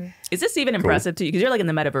 Mm-hmm. Is this even impressive to you? Because you're like in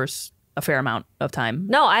the metaverse a fair amount of time.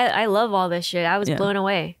 No, I love all this shit. I was blown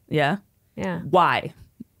away. Yeah. Yeah. Why?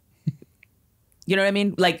 You know what I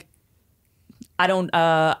mean? Like, I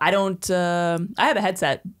have a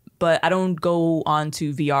headset, but I don't go on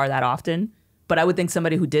to VR that often. But I would think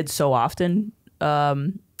somebody who did so often,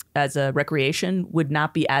 as a recreation would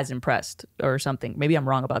not be as impressed or something. Maybe I'm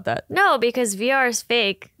wrong about that. No, because VR is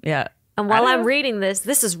fake. Yeah. And while I'm reading this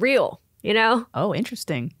is real, you know? Oh,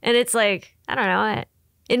 interesting. And it's like, I don't know.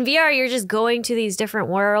 In VR, you're just going to these different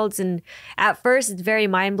worlds. And at first, it's very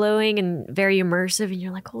mind-blowing and very immersive. And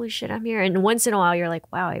you're like, holy shit, I'm here. And once in a while, you're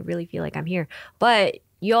like, wow, I really feel like I'm here. But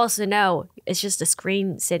you also know it's just a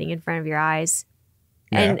screen sitting in front of your eyes.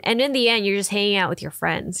 Yeah. And in the end, you're just hanging out with your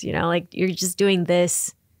friends, you know? Like, you're just doing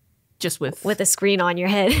this Just with a screen on your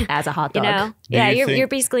head. as a hot You dog. know? Do Yeah, you you're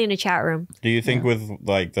basically in a chat room. Do you think with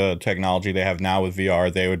like the technology they have now with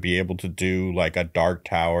VR, they would be able to do like a dark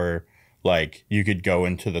tower? Like you could go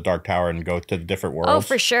into the dark tower and go to the different worlds? Oh,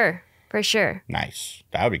 for sure. For sure. Nice.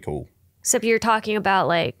 That would be cool. Except you're talking about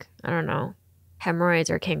like, I don't know, hemorrhoids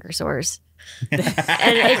or canker sores. And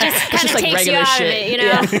it just kind of like takes you regular out shit. of it, you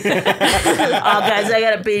know? Oh, guys, I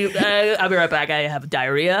gotta be. I'll be right back. I have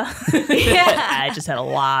diarrhea. I just had a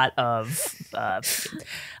lot of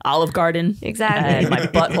Olive Garden. Exactly. And my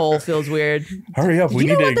butthole feels weird. Hurry up. You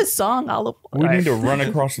know what this song Olive? We need to run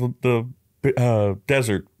across the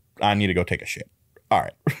desert. I need to go take a shit. All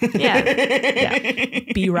right. Yeah.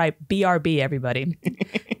 Be right. BRB, everybody.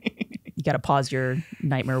 You got to pause your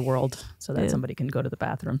nightmare world so that somebody can go to the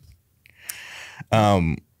bathroom.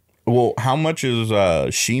 Well, how much is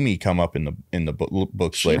Shimi come up in the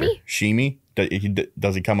books later? Shimi?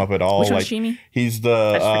 Does he come up at all? Which one's Shimi? He's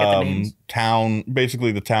I just forget the the names. town,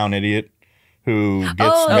 basically the town idiot who gets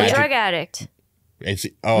Oh, the magic. drug addict.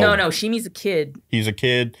 No, Shimi's a kid. He's a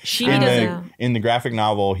kid. Shimi doesn't. In the graphic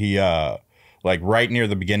novel, he like right near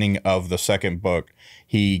the beginning of the second book,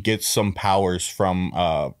 he gets some powers from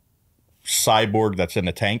cyborg that's in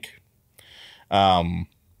a tank. And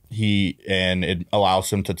it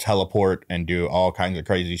allows him to teleport and do all kinds of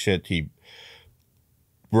crazy shit. He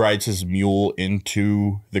rides his mule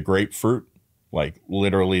into the grapefruit, like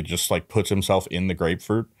literally just like puts himself in the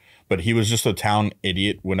grapefruit. But he was just a town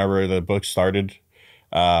idiot whenever the book started.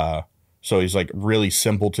 So he's like really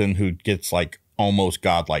simpleton who gets like almost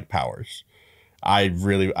godlike powers. I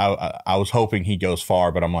was hoping he goes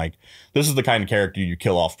far, but I'm like, this is the kind of character you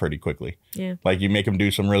kill off pretty quickly. Yeah. Like you make him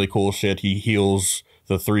do some really cool shit. He heals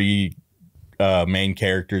the three main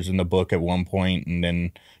characters in the book at one point and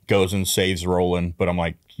then goes and saves Roland. But I'm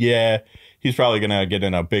like, yeah, he's probably going to get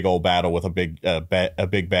in a big old battle with a big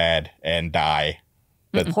bad and die.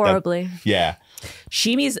 Horribly. Yeah.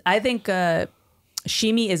 I think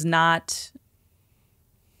Shimi is not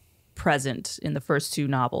present in the first two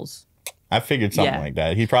novels. I figured something like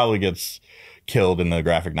that. He probably gets killed in the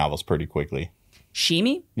graphic novels pretty quickly.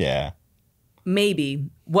 Shimi? Yeah. Maybe.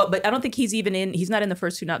 But I don't think he's not in the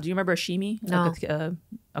first two novels. Do you remember Shimi? No.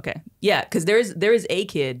 Okay. Yeah, because there is a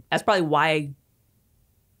kid. That's probably why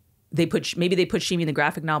they put Shimi in the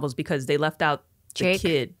graphic novels, because they left out the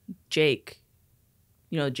kid, Jake.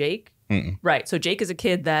 You know Jake? Mm-mm. Right. So Jake is a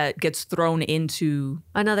kid that gets thrown into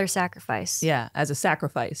Another sacrifice. Yeah, as a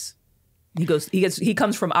sacrifice. He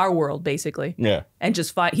comes from our world basically. Yeah. And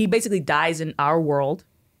he basically dies in our world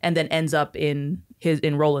and then ends up in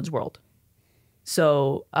Roland's world.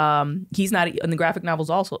 So he's not in the graphic novels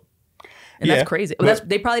also. And that's crazy. Well,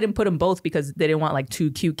 they probably didn't put them both because they didn't want like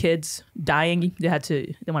two cute kids dying. They want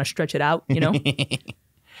to stretch it out, you know?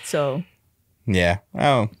 So yeah.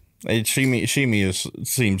 Oh, Shimi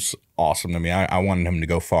seems awesome to me. I wanted him to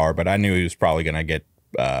go far, but I knew he was probably going to get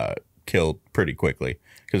killed pretty quickly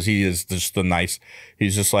because he is just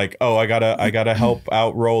he's just like, oh, I gotta help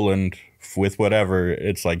out Roland with whatever.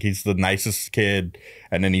 It's like he's the nicest kid,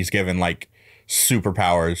 and then he's given like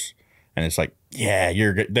superpowers, and it's like, yeah,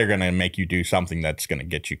 they're gonna make you do something that's gonna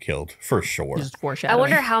get you killed for sure. Just foreshadowing. I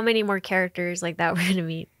wonder how many more characters like that we're gonna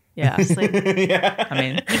meet. Yeah. Like, Yeah. I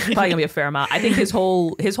mean, probably gonna be a fair amount. I think his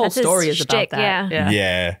whole story is about shtick, that.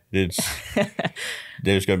 Yeah. It's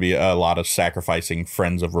there's gonna be a lot of sacrificing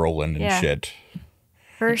friends of Roland and shit.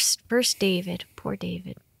 First David, poor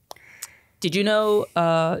David. Did you know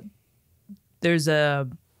there's a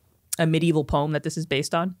medieval poem that this is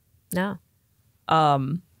based on? No.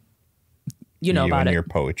 You know about and it. your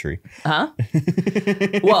poetry. Huh?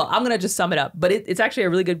 Well, I'm gonna just sum it up, but it's actually a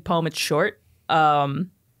really good poem. It's short.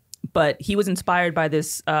 But he was inspired by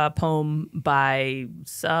this poem by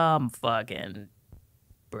some fucking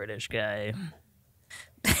British guy.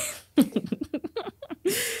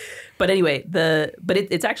 But anyway,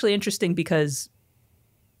 it's actually interesting because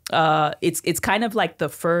it's kind of like the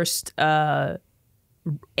first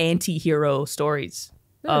anti-hero stories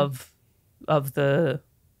of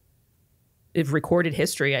recorded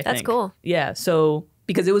history, I think. That's cool. Yeah, so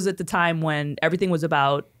because it was at the time when everything was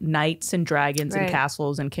about knights and dragons and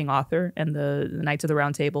castles and King Arthur and the Knights of the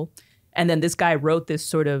Round Table. And then this guy wrote this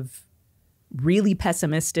sort of really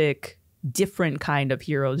pessimistic, different kind of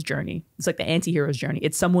hero's journey. It's like the anti-hero's journey.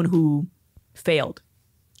 It's someone who failed,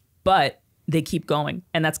 but they keep going.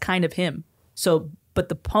 And that's kind of him. So, but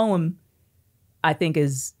the poem, I think,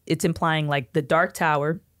 it's implying like the Dark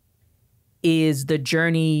Tower is the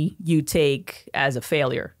journey you take as a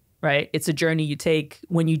failure, right? It's a journey you take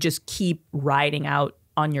when you just keep riding out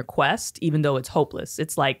on your quest, even though it's hopeless.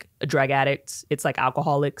 It's like a drug addict. It's like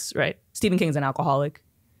alcoholics, right? Stephen King's an alcoholic.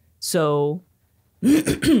 So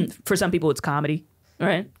for some people, it's comedy,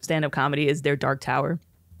 right? Stand-up comedy is their Dark Tower.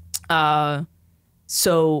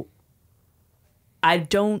 So I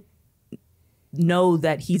don't know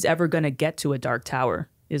that he's ever going to get to a Dark Tower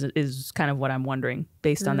is kind of what I'm wondering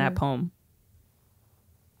based on that poem.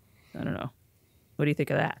 I don't know. What do you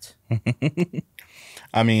think of that?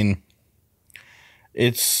 I mean,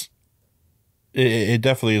 it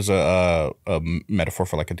definitely is a metaphor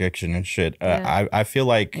for like addiction and shit. I feel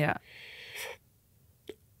like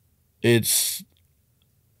it's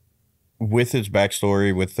with his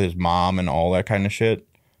backstory with his mom and all that kind of shit.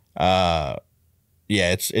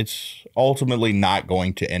 It's ultimately not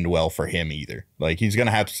going to end well for him either. Like he's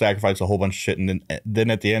gonna have to sacrifice a whole bunch of shit, and then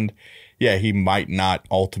at the end, he might not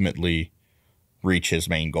ultimately reach his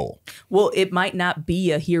main goal. Well, it might not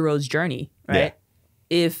be a hero's journey, right?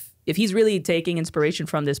 Yeah. If he's really taking inspiration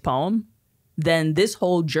from this poem, then this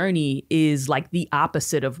whole journey is like the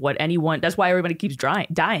opposite of what anyone. That's why everybody keeps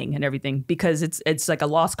dying and everything, because it's like a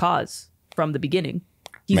lost cause from the beginning.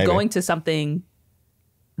 He's going to something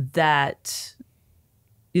that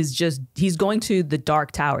is just, he's going to the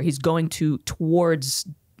Dark Tower. He's going towards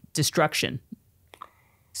destruction.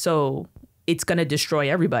 So it's going to destroy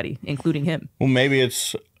everybody, including him. Well, maybe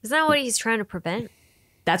it's... Isn't that what he's trying to prevent?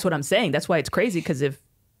 That's what I'm saying. That's why it's crazy, because if...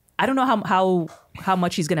 I don't know how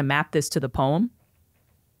much he's going to map this to the poem,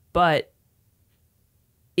 but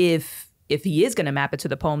if he is going to map it to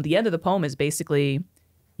the poem, the end of the poem is basically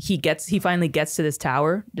he finally gets to this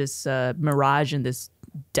tower, this mirage in this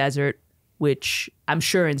desert, which I'm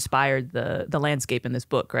sure inspired the landscape in this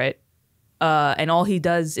book, right? And all he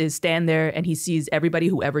does is stand there and he sees everybody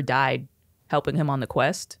who ever died helping him on the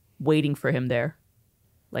quest, waiting for him there,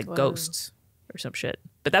 like ghosts or some shit.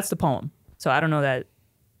 But that's the poem. So I don't know that.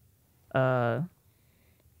 Well,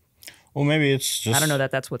 maybe it's just... I don't know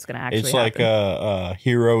that that's what's going to actually happen. It's like a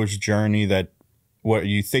hero's journey that... What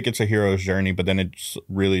you think it's a hero's journey, but then it's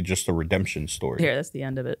really just a redemption story. Here, that's the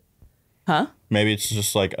end of it. Huh? Maybe it's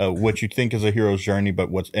just like what you think is a hero's journey,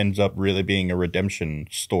 but what ends up really being a redemption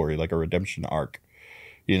story, like a redemption arc.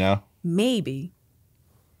 You know? Maybe.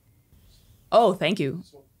 Oh, thank you.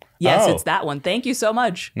 Yes, it's that one. Thank you so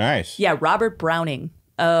much. Nice. Yeah, Robert Browning.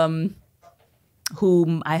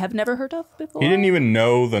 Whom I have never heard of before. He didn't even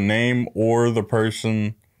know the name or the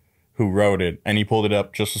person who wrote it, and he pulled it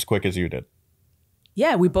up just as quick as you did.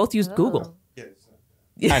 Yeah, we both used Google.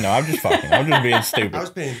 I know, I'm just fucking. I'm just being stupid. I was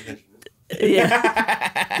paying attention.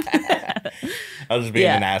 Yeah. I was just being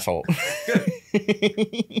an asshole.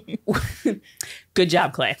 Good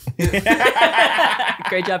job, Clay.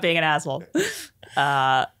 Great job being an asshole.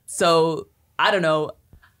 So, I don't know.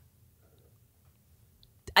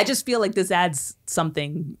 I just feel like this adds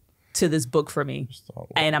something to this book for me.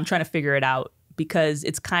 And I'm trying to figure it out because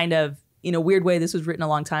it's kind of, in a weird way, this was written a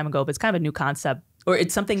long time ago, but it's kind of a new concept. Or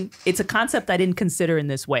it's a concept I didn't consider in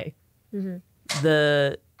this way. Mm-hmm.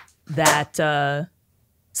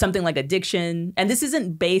 Something like addiction. And this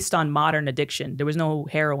isn't based on modern addiction. There was no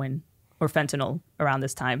heroin or fentanyl around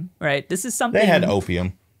this time, right? This is something... They had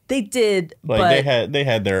opium. They did. Like but they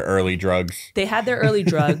had their early drugs. They had their early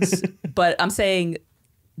drugs, but I'm saying...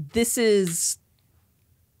 This is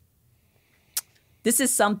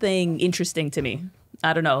something interesting to me.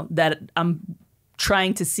 I don't know, that I'm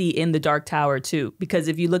trying to see in the Dark Tower too, because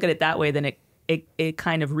if you look at it that way, then it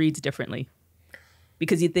kind of reads differently.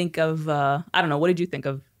 Because you think of I don't know, what did you think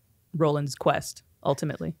of Roland's quest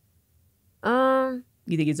ultimately? You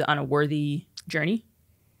think he's on a worthy journey?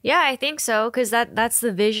 Yeah, I think so, because that's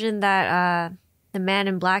the vision that the man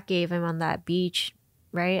in black gave him on that beach,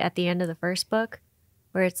 right at the end of the first book.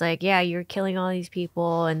 Where it's like, yeah, you're killing all these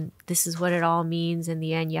people and this is what it all means. In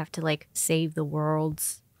the end, you have to like save the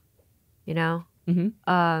worlds, you know?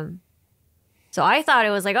 Mm-hmm. So I thought it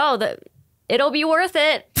was like, it'll be worth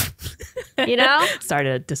it, you know? Sorry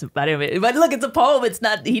to disappoint, but look, it's a poem. It's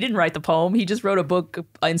not, he didn't write the poem. He just wrote a book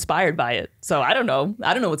inspired by it. So I don't know.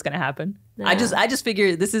 I don't know what's going to happen. No. I just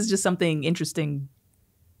figure this is just something interesting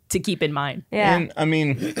to keep in mind. Yeah. And I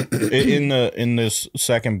mean, in this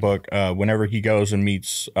second book, whenever he goes and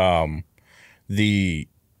meets the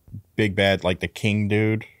big bad, like the king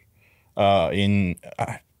dude, was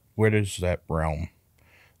where is that realm?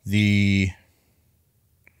 The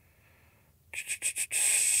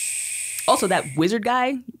Also, that wizard guy,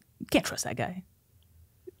 you can't trust that guy.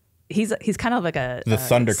 He's kind of like a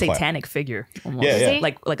thunderclap satanic figure, almost. Yeah.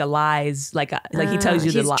 Like a lies, like he tells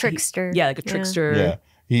you he's the trickster. Yeah, like a trickster. Yeah.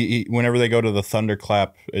 He whenever they go to the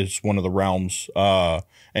thunderclap is one of the realms,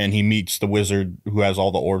 and he meets the wizard who has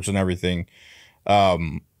all the orbs and everything.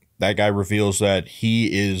 That guy reveals that he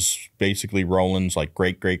is basically Roland's like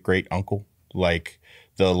great uncle, like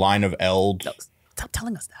the line of Eld. No, stop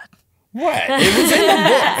telling us that. What? It was in the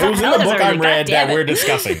book. It was in the book I read that we're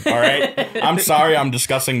discussing. All right. I'm sorry. I'm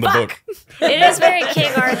discussing the book. It is very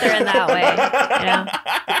King Arthur in that way. You know?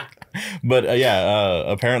 But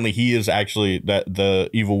apparently he is actually the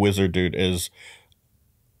evil wizard dude is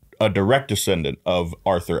a direct descendant of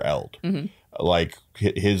Arthur Eld. Mm-hmm. Like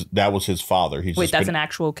that was his father. Wait, that's an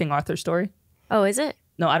actual King Arthur story? Oh, is it?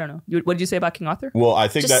 No, I don't know. What did you say about King Arthur? Well, I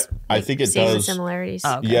think it does. Similarities.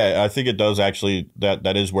 Oh, okay. Yeah, I think it does actually.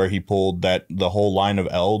 That is where he pulled that. The whole line of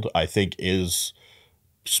Eld, I think, is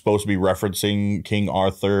supposed to be referencing King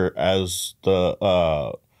Arthur as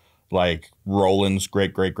the like Roland's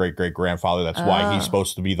great grandfather. That's why he's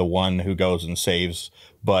supposed to be the one who goes and saves.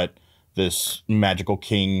 But this magical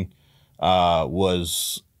king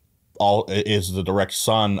is the direct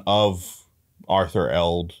son of Arthur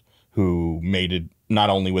Eld, who mated not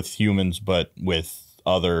only with humans but with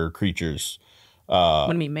other creatures. What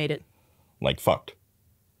do you mean made it? Like fucked.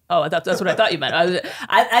 Oh, that's what I thought you meant.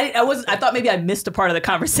 I thought maybe I missed a part of the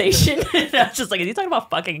conversation. I was just like, is he talking about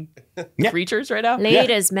fucking creatures right now?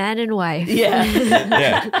 Laid as man and wife. Yeah.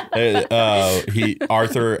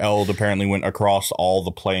 Arthur Eld apparently went across all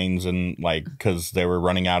the planes and like because they were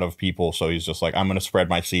running out of people, so he's just like, I'm gonna spread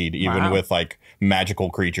my seed even with like magical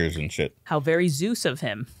creatures and shit. How very Zeus of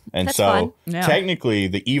him. And That's so fun. Yeah. technically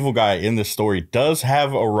the evil guy in this story does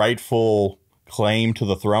have a rightful claim to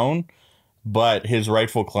the throne. But his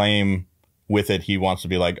rightful claim with it, he wants to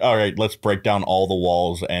be like, all right, let's break down all the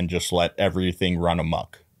walls and just let everything run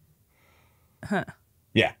amok. Huh.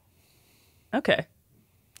 Yeah. Okay.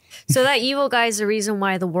 So that evil guy is the reason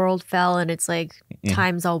why the world fell and it's like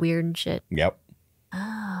time's all weird and shit. Yep.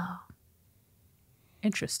 Oh.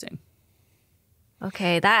 Interesting.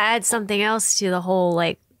 Okay, that adds something else to the whole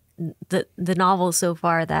like the novel so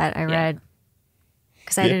far that I read.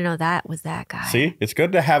 Because I didn't know that was that guy. See, it's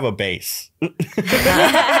good to have a base. Well,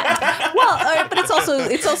 but it's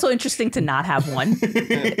also interesting to not have one.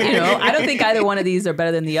 You know, I don't think either one of these are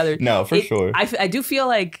better than the other. No, for sure. I do feel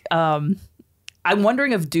like I'm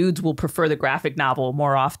wondering if dudes will prefer the graphic novel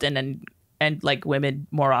more often and like women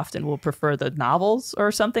more often will prefer the novels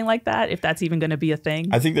or something like that. If that's even going to be a thing.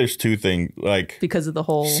 I think there's two things, like because of the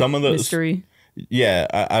whole mystery. Yeah,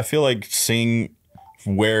 I feel like seeing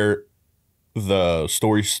where the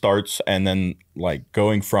story starts and then like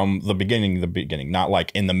going from the beginning, not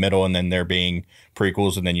like in the middle and then there being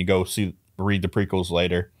prequels and then you go read the prequels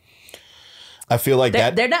later. I feel like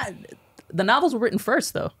they're not. The novels were written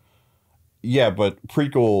first though. Yeah, but a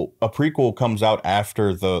prequel comes out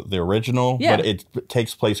after the original, but it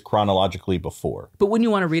takes place chronologically before. But wouldn't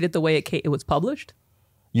you want to read it the way it was published?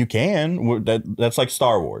 You can. That's like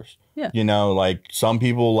Star Wars. Yeah. You know, like some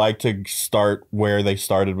people like to start where they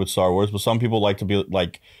started with Star Wars, but some people like to be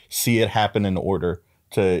like see it happen in order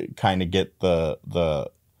to kind of get the.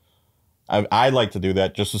 I like to do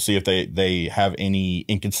that just to see if they have any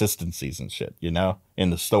inconsistencies and shit, you know, in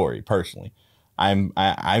the story. Personally, I'm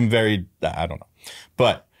very I don't know,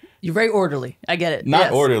 but you're very orderly. I get it.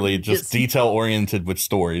 Not orderly, just detail oriented with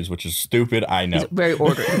stories, which is stupid. I know. He's very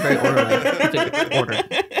orderly. Very orderly.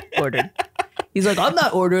 Ordered. He's like, I'm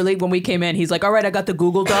not orderly. When we came in, he's like, all right, I got the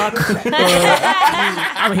Google Doc.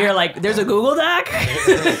 I'm here like, there's a Google Doc?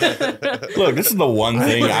 Look, this is the one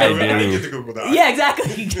thing I do. Yeah,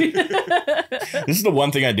 exactly. This is the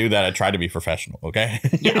one thing I do that I try to be professional, okay?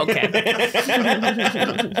 Yeah, okay.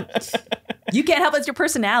 You can't help it. It's your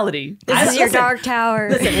personality. This is your dark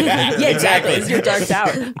tower. Yeah, exactly. It's your dark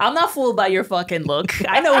tower. I'm not fooled by your fucking look.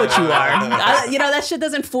 I know what you are. You know, that shit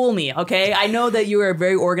doesn't fool me, okay? I know that you are a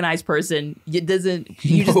very organized person. It doesn't,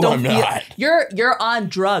 you just don't feel. You're on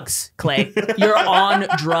drugs, Clay. You're on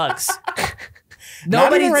drugs.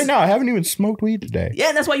 Not even right now. I haven't even smoked weed today. Yeah,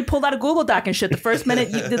 and that's why you pulled out a Google Doc and shit the first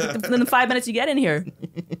minute, then the 5 minutes you get in here,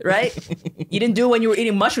 right? You didn't do it when you were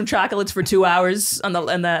eating mushroom chocolates for 2 hours in the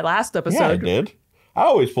last episode. Yeah, I did. I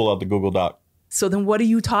always pull out the Google Doc. So then what are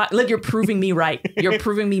you talking? Look, you're proving me right. You're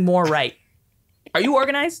proving me more right. Are you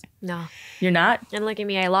organized? No. You're not? And look at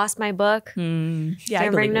me. I lost my book. Yeah, I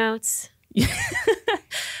bring notes.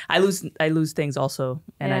 I lose things also,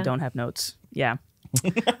 and I don't have notes. Yeah.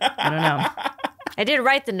 I don't know. I did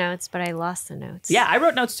write the notes, but I lost the notes. Yeah, I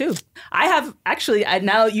wrote notes too. I have actually.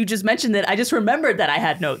 Now you just mentioned it. I just remembered that I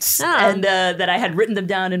had notes and that I had written them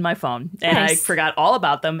down in my phone, and I forgot all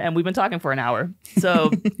about them. And we've been talking for an hour.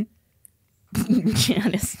 So,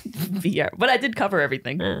 Janice VR, but I did cover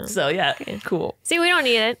everything. So yeah, cool. See, we don't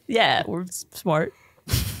need it. Yeah, we're smart.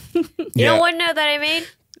 You know one note that I made?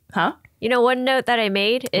 Huh? You know one note that I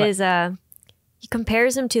made is he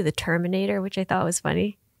compares him to the Terminator, which I thought was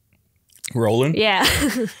funny. Roland? Yeah.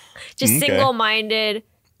 Just single-minded,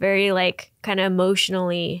 very like kind of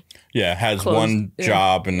emotionally. Yeah, has closed. one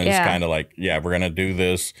job and is kind of like, yeah, we're going to do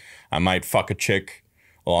this. I might fuck a chick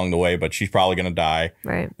along the way, but she's probably going to die.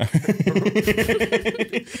 Right.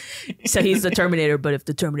 So he's the Terminator, but if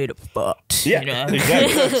the Terminator fucked. Yeah, you know?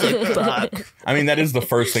 exactly. Fuck. I mean, that is the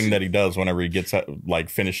first thing that he does whenever he gets, like,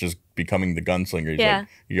 finishes becoming the gunslinger. He's like,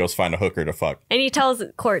 he goes find a hooker to fuck. And he tells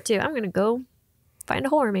Court, too, I'm going to go find a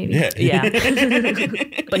whore, maybe. Yeah.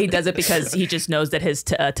 But he does it because he just knows that his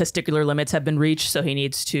testicular limits have been reached, so he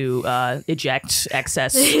needs to eject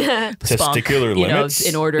excess spunk, testicular limits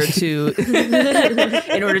in order to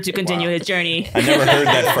continue his journey. I never heard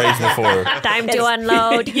that phrase before. Time to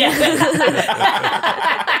unload. Yeah.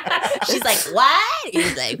 She's like, what?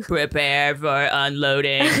 He's like, prepare for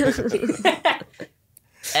unloading.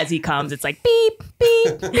 As he comes, it's like beep,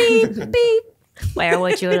 beep, beep, beep. Where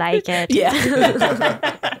would you like it? Yeah.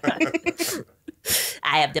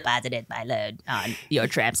 I have deposited my load on your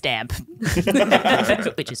tramp stamp,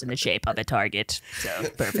 which is in the shape of a target. So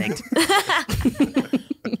perfect.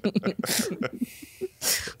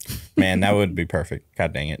 Man, that would be perfect.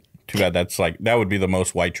 God dang it. Too bad that would be the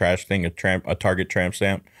most white trash thing, a target tramp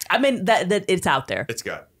stamp. I mean, that it's out there.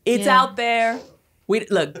 It's out there.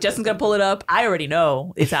 Look, Justin's gonna pull it up. I already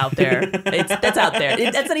know it's out there. That's out there.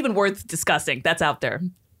 That's not even worth discussing. That's out there.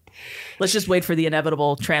 Let's just wait for the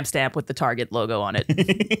inevitable tramp stamp with the Target logo on it.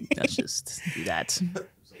 Let's just do that.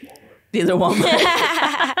 These are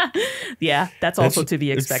Walmart. Yeah, that's also to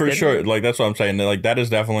be expected. For sure. Like, that's what I'm saying. Like, that is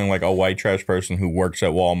definitely like a white trash person who works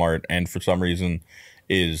at Walmart and for some reason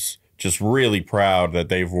is just really proud that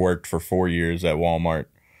they've worked for 4 years at Walmart.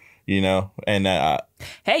 You know, and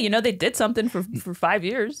hey, you know, they did something for 5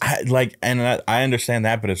 years. I understand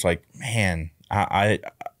that, but it's like, man,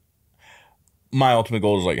 my ultimate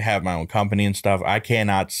goal is like have my own company and stuff. I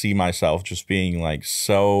cannot see myself just being like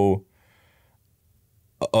so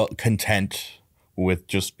content with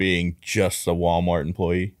just being just a Walmart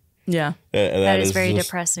employee. Yeah, that is very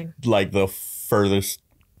depressing. Like the furthest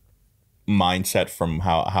mindset from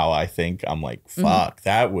how I think. I'm like, fuck,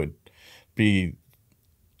 that would be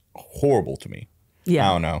horrible to me. Yeah,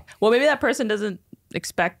 I don't know. Well, maybe that person doesn't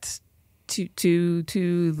expect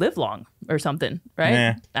to live long or something, right?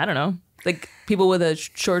 Nah. I don't know. Like people with a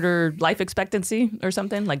shorter life expectancy or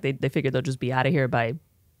something. Like they figure they'll just be out of here by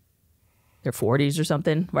their 40s or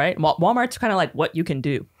something, right? Walmart's kind of like what you can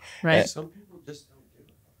do, right? Some people just don't do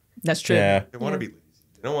it. That's true. Yeah. They want to be lazy.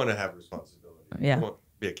 They don't want to have responsibility. Yeah. They don't want to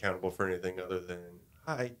be accountable for anything other than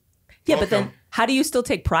hi. Yeah, welcome. but then how do you still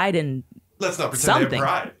take pride in Let's not pretend something? they have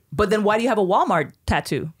pride. But then why do you have a Walmart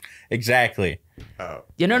tattoo? Exactly. Oh.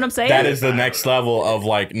 You know what I'm saying? That is the next level of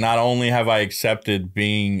like, not only have I accepted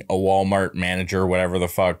being a Walmart manager, whatever the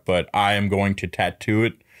fuck, but I am going to tattoo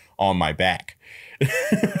it on my back.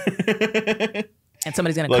 And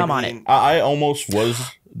somebody's going to come on it. I almost was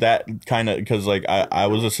that kind of, because like I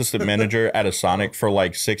was assistant manager at a Sonic for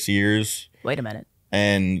like 6 years. Wait a minute.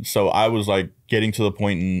 And so I was like getting to the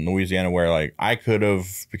point in Louisiana where like I could have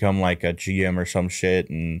become like a GM or some shit.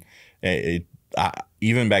 And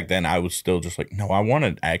even back then I was still just like, no, I want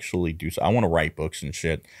to actually do so. I want to write books and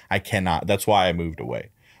shit. I cannot. That's why I moved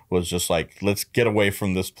away. Was just like, let's get away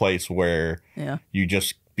from this place where you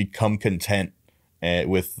just become content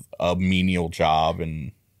with a menial job.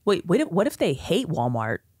 And wait, what if they hate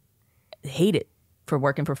Walmart? Hate it for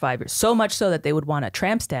working for 5 years, so much so that they would want a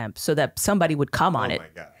tramp stamp so that somebody would come on it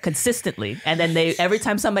consistently, and then they every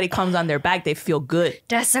time somebody comes on their back, they feel good.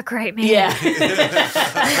 That's a great man. Yeah.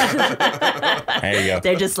 There you go.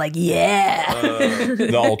 They're just like, yeah.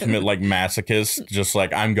 The ultimate like masochist, just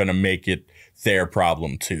like, I'm gonna make it their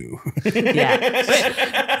problem too. Yeah.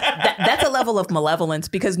 That's a level of malevolence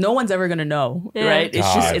because no one's ever gonna know, right?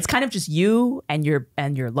 It's kind of just you and your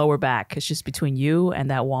lower back. It's just between you and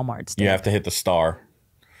that Walmart stand. You have to hit the star.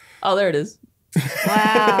 Oh, there it is.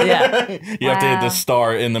 Wow. Yeah. You have to hit the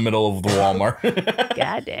star in the middle of the Walmart.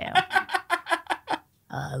 Goddamn.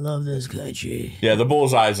 I love this country. Yeah, the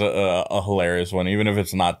bullseye's a hilarious one, even if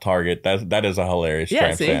it's not Target. That is a hilarious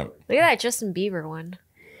tramp stamp. Look at that Justin Bieber one.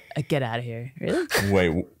 Get out of here. Really?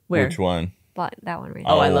 Wait, Where? which one? But that one right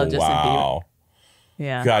Oh, there. I love Justin wow. Bieber.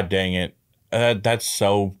 Yeah. God dang it. That's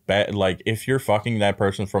so bad. Like, if you're fucking that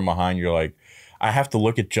person from behind, you're like, I have to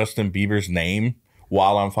look at Justin Bieber's name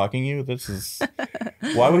while I'm fucking you. This is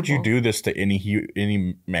why would you do this to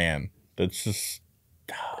any man? That's just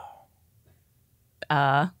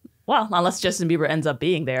Well, unless Justin Bieber ends up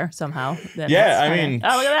being there somehow. Then yeah, I mean,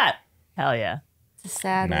 oh, look at that. Hell yeah. It's a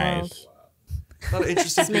sad world. nice. A lot of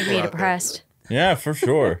interesting It's making people me out there. depressed. Yeah, for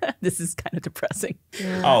sure. This is kind of depressing.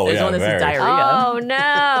 Oh There's yeah, one that's very. diarrhea. Oh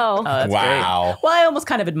no. Oh, that's Wow. great. Well, I almost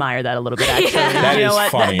kind of admire that a little bit, actually. That you know is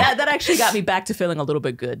what? funny. That actually got me back to feeling a little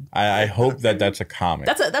bit good. I hope that's a comic.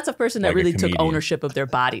 That's a person that Like a really took comedian. ownership of their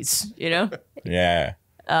bodies, you know? Yeah.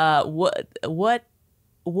 What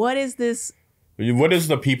is this? What is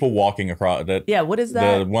the people walking across? That Yeah, what is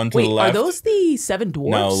that? The one to Wait, the left. are those the seven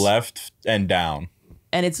dwarfs? No, left and down.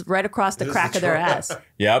 And it's right across the This is crack the of their trunk. ass.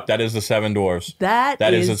 Yep, that is the seven dwarfs. That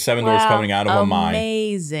is the seven dwarfs coming out of a mine.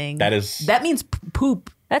 Amazing. That means poop.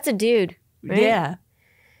 That's a dude. Right? Yeah.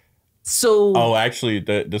 So Oh, actually,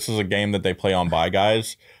 this is a game that they play on Bye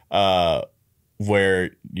Guys,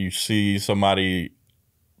 where you see somebody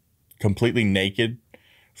completely naked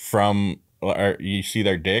or you see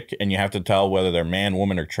their dick, and you have to tell whether they're man,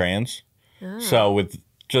 woman, or trans. So with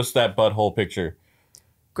just that butthole picture,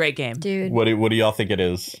 great game. Dude. what do y'all think it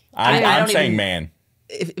is? I I'm don't saying even- man.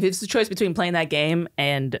 If it's the choice between playing that game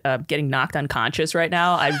and getting knocked unconscious right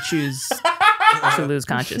now, I would choose to lose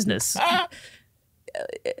consciousness.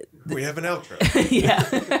 We have an outro. Yeah.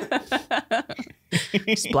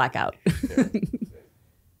 Just blackout.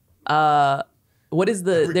 What is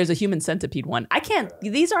there's a human centipede one.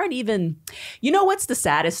 These aren't even, you know what's the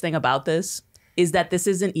saddest thing about this? Is that this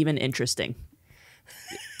isn't even interesting.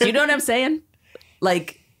 Do you know what I'm saying?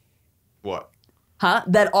 Like, What? huh?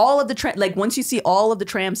 That all of the, like once you see all of the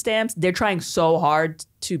tram stamps, they're trying so hard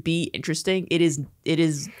to be interesting. It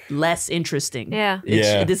is less interesting. Yeah.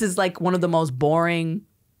 Yeah. This is like one of the most boring.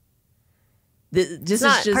 This It's is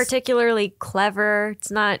not just particularly clever.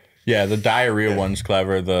 It's not. Yeah, the diarrhea one's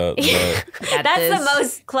clever. The at That's this. the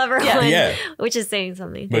most clever Yeah. one. Yeah. Which is saying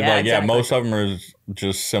something. but Yeah, exactly. most of them are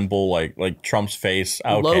just simple, like Trump's face.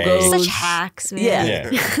 Okay. Logos. Such hacks, man. Yeah.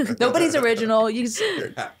 Yeah. Nobody's original. You just,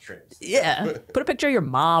 You're half trans. yeah, put a picture of your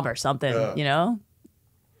mom or something. You know.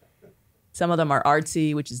 Some of them are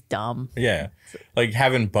artsy, which is dumb. Yeah. Like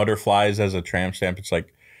having butterflies as a tramp stamp. It's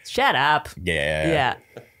like, Shut up. yeah.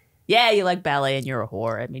 Yeah, you like ballet and you're a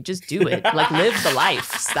whore. I mean, just do it. Like, live the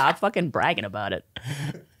life. Stop fucking bragging about it.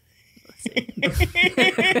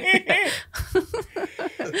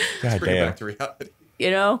 God Bring it damn. back to reality.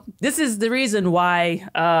 You know, this is the reason why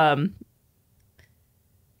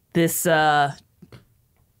this Dark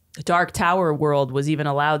Tower world was even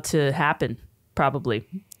allowed to happen, probably.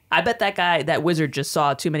 I bet that wizard just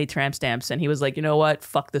saw too many tramp stamps and he was like, you know what?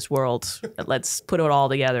 Fuck this world. Let's put it all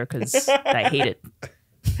together because I hate it.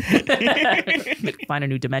 Find a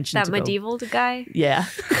new dimension. That to go. medieval guy. Yeah.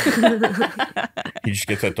 He just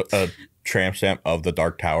gets a tramp stamp of the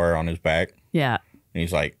Dark Tower on his back. Yeah. And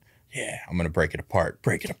he's like, yeah, I'm going to break it apart.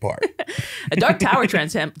 Break it apart. A Dark Tower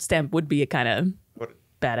stamp would be a kind of What?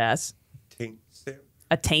 badass. Taint stamp.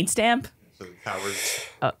 A taint stamp? So the towers.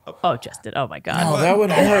 Oh, Justin. Oh my God. Oh, that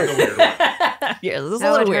would hurt. The weird one. Yeah, this is a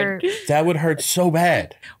That little would weird. hurt. That would hurt so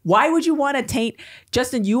bad. Why would you want to taint?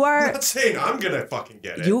 Justin, you I'm are. not saying I'm gonna fucking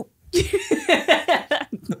get it. You. Do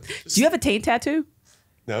you have a taint tattoo?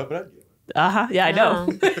 No, but I'd get it. Uh-huh. Yeah, I know.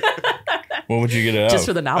 Oh. What would you get it Just of?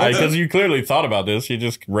 for the novelty? Because you clearly thought about this. You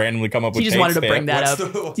just randomly come up with He just taint wanted to stamp. bring that What's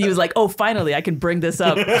up. the- He was like, "Oh, finally, I can bring this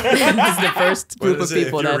up." This is the first What group of is it?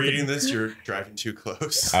 people If you're that. reading this, you're driving too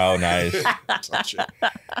close. Oh, nice. Touch it.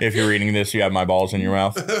 If you're reading this, you have my balls in your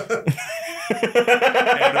mouth. And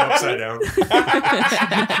I'm upside down.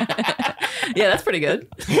 Yeah, that's pretty good.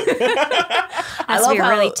 Has to be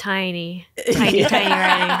really tiny writing.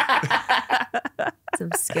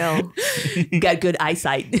 Some skill. You got good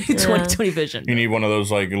eyesight, 20/20 vision. You need one of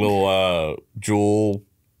those like little jewel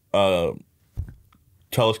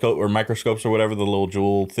telescope or microscopes or whatever, the little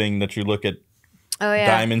jewel thing that you look at Oh yeah.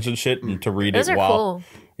 diamonds and shit and to read Those it are while. cool.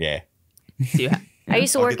 Yeah. Do you I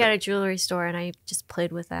used to I'll work get at that. a jewelry store and I just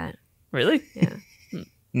played with that. really? Yeah.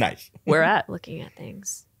 Nice. Where at? Looking at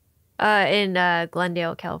things. In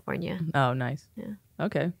Glendale, California. Oh, nice. Yeah.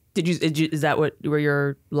 Okay. Did you? Is that where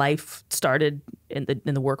your life started in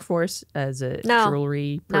the workforce as a No.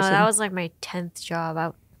 jewelry No, person? that was like my 10th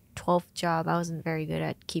job. 12th job. I wasn't very good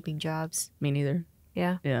at keeping jobs. Me neither.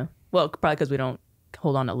 Yeah. Yeah. Well, probably because we don't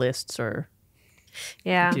hold on to lists or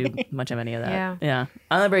Yeah. do much of any of that. Yeah. Yeah.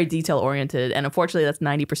 I'm not very detail oriented, and unfortunately, that's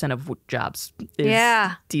 90% of jobs. Is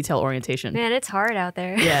Yeah. Detail orientation. Man, it's hard out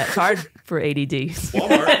there. Yeah, it's hard for ADD.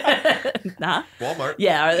 Walmart. Nah. Walmart.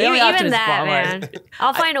 Yeah, the only option Even is that, Walmart. man.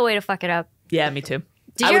 I'll find a way to fuck it up. Yeah, me too.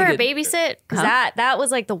 Did I you would ever get- babysit? Because that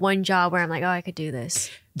was like the one job where I'm like, oh, I could do this.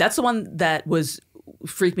 That's the one that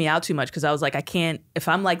freaked me out too much because I was like, I can't. If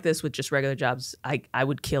I'm like this with just regular jobs, I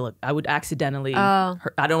would kill it. I would accidentally.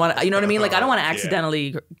 Hurt. I don't want to. You know what I mean? Like I don't want to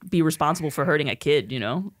accidentally be responsible for hurting a kid. You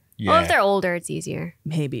know? Yeah. Well, if they're older, it's easier.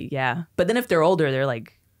 Maybe, yeah. But then if they're older, they're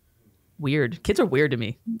like weird. Kids are weird to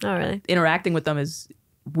me. Oh, really? Interacting with them is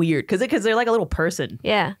weird because they're like a little person.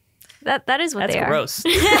 Yeah. That is what That's they are. gross.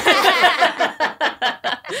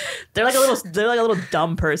 They're like a little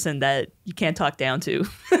dumb person that you can't talk down to.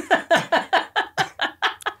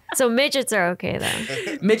 So midgets are okay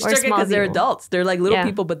though. Midgets Or are good small because they're people. adults. They're like little Yeah.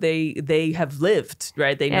 people, but they have lived,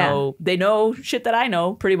 right? They Yeah. know shit that I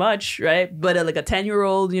know pretty much, right? But like a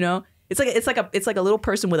 10-year-old, you know, it's like a little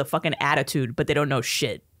person with a fucking attitude, but they don't know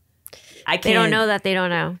shit. They don't know that they don't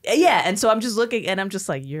know. Yeah, and so I'm just looking, and I'm just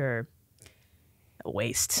like, you're a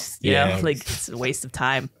waste. You know, Yeah. like it's a waste of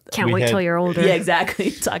time. Can't We wait had- till you're older. Yeah,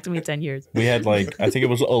 exactly. Talk to me in 10 years. We had like, I think it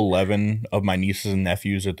was 11 of my nieces and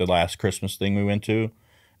nephews at the last Christmas thing we went to.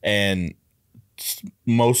 And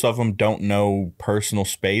most of them don't know personal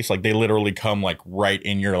space. Like they literally come like right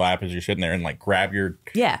in your lap as you're sitting there and like grab your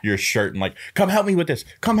shirt and like, come help me with this.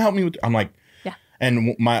 Come help me with. I'm like, yeah.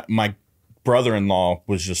 And my brother-in-law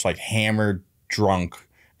was just like hammered drunk.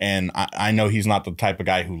 And I know he's not the type of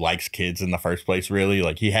guy who likes kids in the first place, really.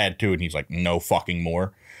 Like he had to, and he's like, no fucking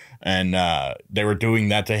more. And they were doing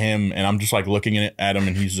that to him, and I'm just like looking at him,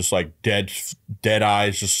 and he's just like dead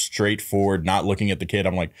eyes, just straight forward, not looking at the kid.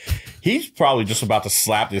 I'm like, he's probably just about to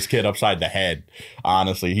slap this kid upside the head.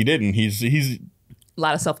 Honestly, he didn't. He's A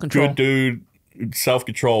lot of self-control. good dude,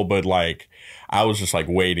 self-control, but like I was just like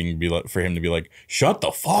waiting for him to be like, shut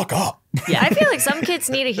the fuck up. Yeah. I feel like some kids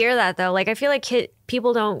need to hear that though. Like I feel like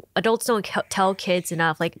adults don't tell kids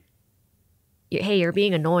enough. Like, hey, you're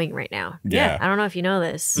being annoying right now. Yeah. I don't know if you know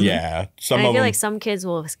this. Yeah, some And I of feel them. like some kids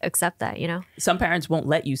will accept that. You know, Some parents won't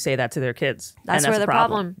let you say that to their kids. that's and where a the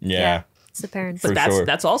problem. Yeah. It's the parents. For But sure.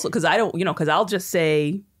 that's also because I don't, because I'll just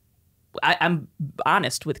say, I'm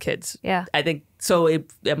honest with kids. Yeah. I think so.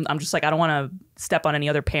 I'm just like, I don't want to step on any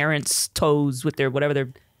other parents' toes with their whatever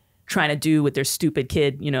they're trying to do with their stupid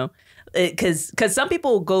kid, you know, because some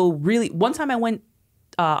people go really. One time I went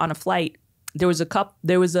on a flight. There was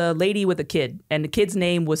a lady with a kid, and the kid's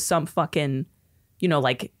name was some fucking, you know,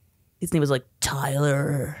 like his name was like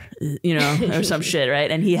Tyler, you know, or some shit,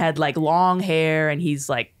 right? And he had like long hair, and he's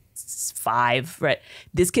like 5, right?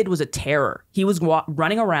 This kid was a terror. He was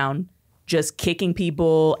running around just kicking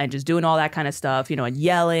people and just doing all that kind of stuff, you know, and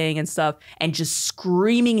yelling and stuff, and just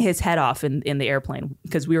screaming his head off in the airplane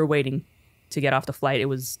because we were waiting to get off the flight. It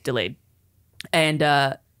was delayed. And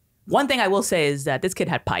one thing I will say is that this kid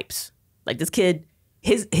had pipes. Like this kid,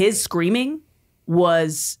 his screaming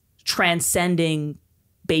was transcending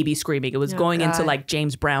baby screaming. It was going into God. like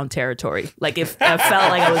James Brown territory. Like if I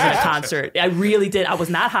felt like I was in a concert. I really did. I was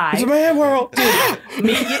not high. It's a man world.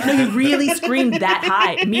 He really screamed that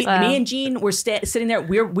high. Me and Gene were sitting there.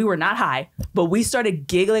 We were not high, but we started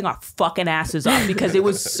giggling our fucking asses off because it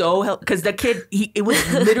was so because the kid it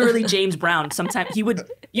was literally James Brown. Sometimes he would,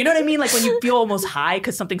 you know what I mean? Like when you feel almost high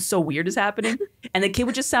because something so weird is happening, and the kid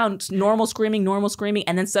would just sound normal screaming,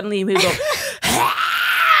 and then suddenly he would go,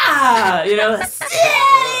 you know.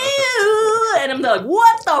 And I'm like,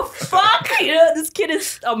 what the fuck? You know, this kid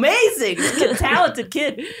is amazing. This kid, talented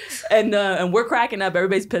kid. And we're cracking up.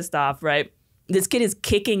 Everybody's pissed off, right? This kid is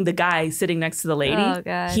kicking the guy sitting next to the lady. Oh,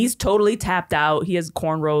 God. He's totally tapped out. He has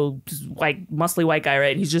cornrow, like muscly white guy,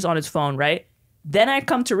 right? And he's just on his phone, right? Then I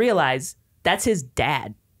come to realize that's his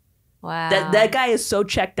dad. Wow. That guy is so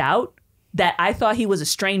checked out that I thought he was a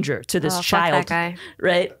stranger to this fuck child. that guy.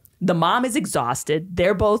 Right? The mom is exhausted.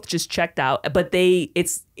 They're both just checked out, but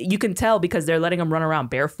you can tell because they're letting him run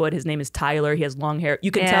around barefoot. His name is Tyler. He has long hair.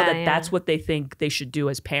 You can tell that that's what they think they should do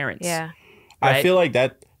as parents. Yeah. Right? I feel like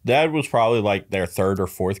that was probably like their 3rd or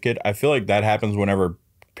 4th kid. I feel like that happens whenever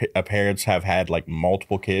parents have had like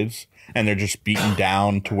multiple kids and they're just beaten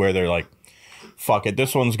down to where they're like, fuck it,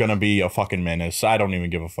 this one's gonna be a fucking menace. I don't even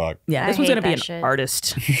give a fuck. Yeah, I this one's hate gonna be that an shit.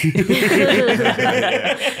 artist.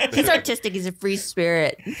 He's artistic. He's a free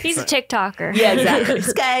spirit. He's a TikToker. Yeah, exactly.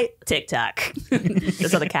 This guy, TikTok.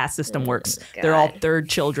 That's how the caste system works. They're all 3rd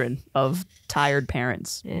children of tired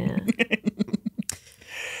parents. Yeah.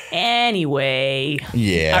 Anyway.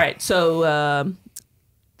 Yeah. All right. So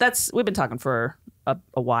we've been talking for a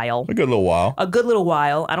while. A good little while. A good little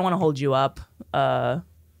while. I don't want to hold you up.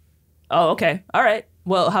 Okay. All right.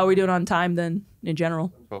 Well, how are we doing on time then in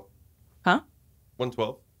general? 12. Huh?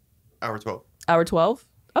 1:12. Hour 12. Hour 12?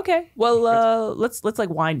 Okay. Well, let's like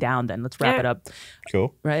wind down then. Let's wrap it up.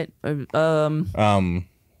 Cool. Right.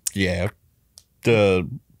 Yeah.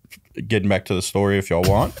 Getting back to the story, if y'all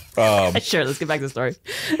want. Sure. Let's get back to the story.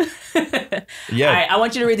 Yeah. All right. I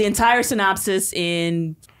want you to read the entire synopsis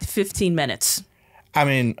in 15 minutes. I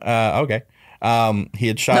mean, okay. He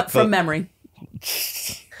had shot from memory.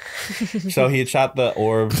 So he had shot the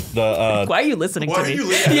orb. The why are you listening to me? Why are you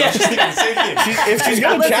listening? Yeah. I was just thinking the same thing. if she's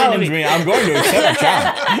going to challenge me, I'm going to accept the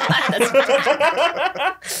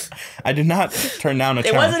challenge. I did not turn down a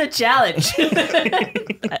challenge. It wasn't a challenge.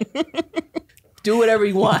 Do whatever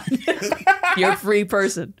you want. You're a free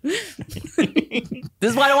person.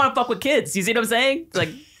 This is why I don't want to fuck with kids. You see what I'm saying? It's like,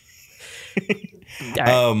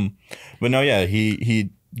 right. But no, yeah,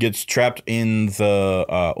 he gets trapped in the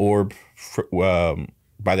orb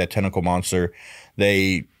by that tentacle monster.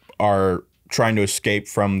 They are trying to escape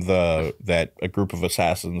from a group of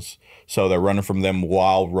assassins. So they're running from them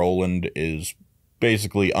while Roland is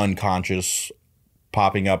basically unconscious,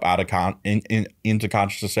 popping up out of into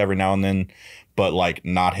consciousness every now and then, but like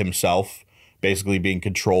not himself, basically being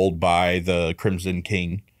controlled by the Crimson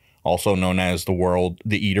King, also known as the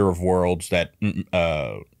Eater of Worlds, that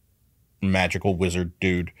magical wizard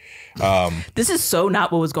dude. This is so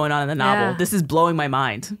not what was going on in the novel. Yeah. This is blowing my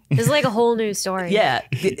mind. It's like a whole new story. Yeah,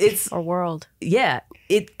 it's or world. Yeah,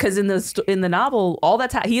 because in the novel, all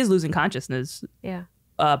that's he is losing consciousness. Yeah,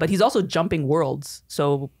 but he's also jumping worlds.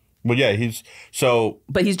 So. Well, yeah,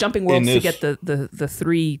 But he's jumping worlds to get the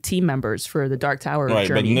 3 team members for the Dark Tower right,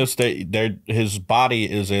 journey. But in this state, his body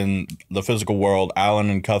is in the physical world.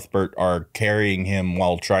 Alan and Cuthbert are carrying him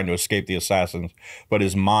while trying to escape the assassins. But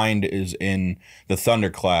his mind is in the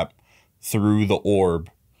Thunderclap through the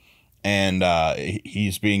orb. And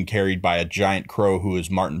he's being carried by a giant crow who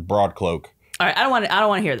is Martin Broadcloak. All right, I don't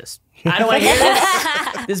want to hear this. I don't want to hear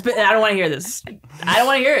this. I don't want to hear this. I don't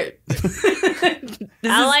want to hear it.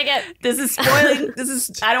 I don't like it. This is spoiling.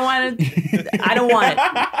 I don't want it.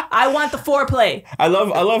 I want the foreplay. I love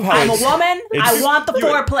how I'm a woman. I want the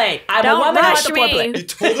foreplay. I'm a woman. I want the foreplay. You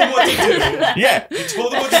told him what to do. Yeah. You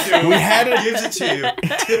told him what to do. We had it. Gives it to you.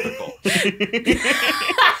 Typical.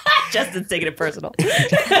 Justin's taking it personal.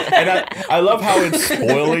 And I love how it's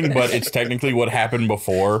spoiling, but it's technically what happened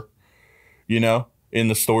before, you know? In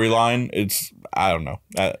the storyline, I don't know.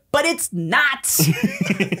 But it's not.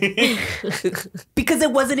 Because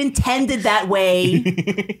it wasn't intended that way.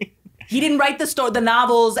 He didn't write the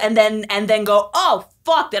novels and then go, oh,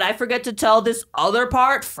 fuck, did I forget to tell this other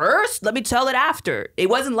part first? Let me tell it after. It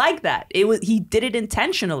wasn't like that. He did it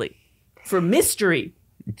intentionally for mystery.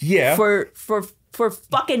 Yeah. For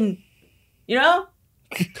fucking, you know?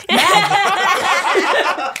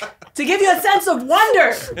 To give you a sense of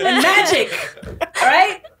wonder and magic, all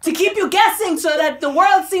right? To keep you guessing so that the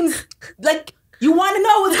world seems like you want to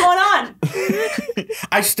know what's going on.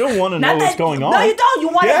 I still want to know what's going on. No, you don't. You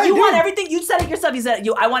want everything. You said it yourself. You said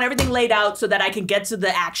I want everything laid out so that I can get to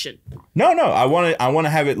the action. No. I want to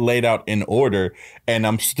have it laid out in order, and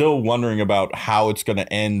I'm still wondering about how it's going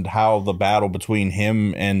to end, how the battle between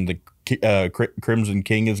him and the Crimson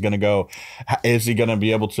King is going to go. Is he going to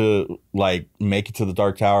be able to like make it to the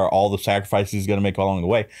Dark Tower, all the sacrifices he's going to make along the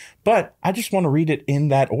way? But I just want to read it in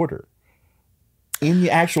that order, in the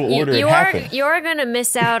actual order it happened. You are going to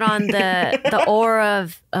miss out on the aura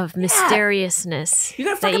of mysteriousness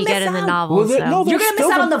that you get in the novels. Well, you're going to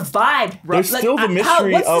miss out on the vibe, bro. There's still the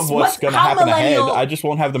mystery of what's going to happen ahead. I just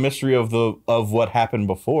won't have the mystery of what happened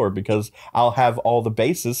before, because I'll have all the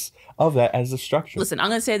basis of that as the structure. Listen, I'm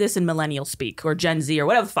going to say this in millennial speak or Gen Z or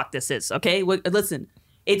whatever the fuck this is, okay? Listen,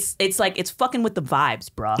 it's like it's fucking with the vibes,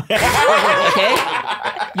 bro. Okay?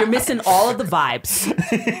 You're missing all of the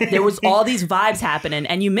vibes. There was all these vibes happening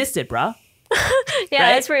and you missed it, bro. Yeah,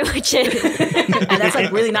 right? That's pretty much it. And that's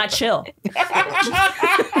like really not chill.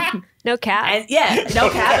 No cap. And no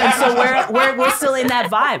cap. And so we're still in that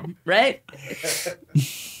vibe, right?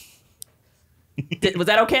 Was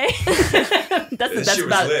that okay? that's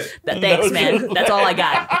about thanks, man. That's all I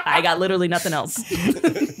got. I got literally nothing else.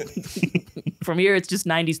 From here, it's just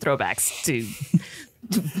 90s throwbacks to.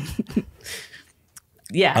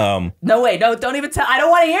 Yeah. No, wait. No, don't even tell. I don't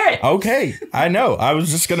want to hear it. Okay. I know. I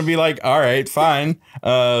was just going to be like, all right, fine.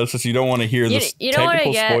 Since you don't want to hear the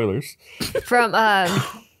technical spoilers. From,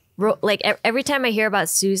 like, every time I hear about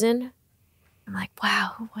Susan, I'm like,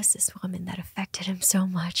 wow, who was this woman that affected him so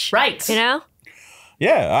much? Right. You know?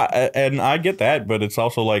 Yeah. And I get that, but it's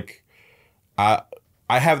also like, I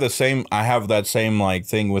have that same like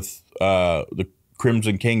thing with the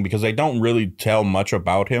Crimson King, because they don't really tell much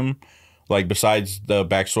about him. Like, besides the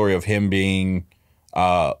backstory of him being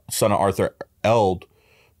son of Arthur Eld,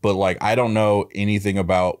 but like I don't know anything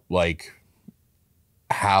about like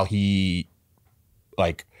how he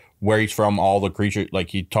like where he's from, all the creatures. Like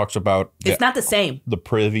he talks about it's not the same. The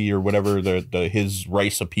privy or whatever, the his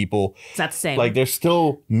race of people. It's not the same. Like there's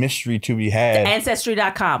still mystery to be had.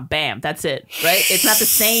 Ancestry.com. Bam. That's it. Right? It's not the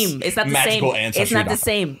same. It's not the Magical same. It's not the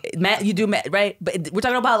same. You do right? But we're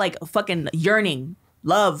talking about like fucking yearning,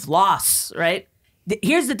 love, loss, right?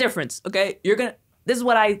 Here's the difference, okay? This is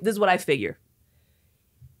what I figure.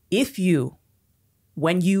 If you,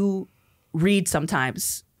 when you read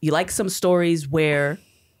sometimes, you like some stories where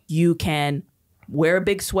you can wear a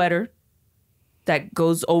big sweater that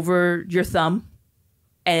goes over your thumb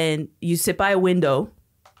and you sit by a window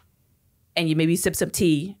and you maybe sip some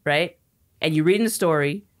tea, right? And you're reading the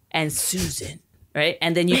story and Susan, right?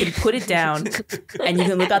 And then you can put it down and you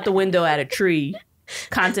can look out the window at a tree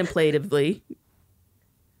contemplatively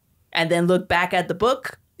and then look back at the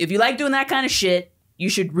book. If you like doing that kind of shit, you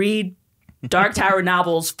should read Dark Tower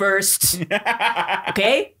novels first.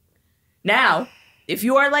 Okay? Now, if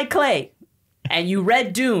you are like Clay and you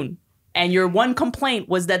read Dune and your one complaint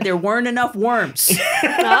was that there weren't enough worms.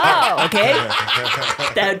 Oh. Okay?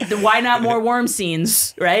 Why not more worm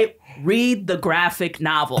scenes, right? Read the graphic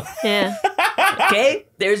novel. Yeah. Okay?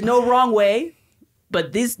 There's no wrong way.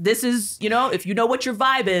 But this is, if you know what your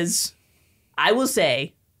vibe is, I will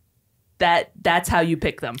say that's how you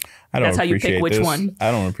pick them. That's how you pick which one.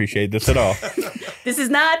 I don't appreciate this at all. This is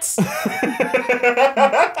not.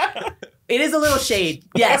 It is a little shade,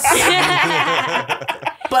 yes.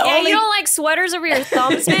 But yeah, you don't like sweaters over your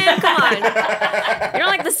thumbs, man? Come on. You don't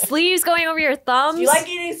like the sleeves going over your thumbs? Do you like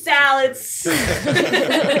eating salads?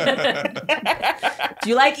 Do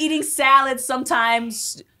you like eating salads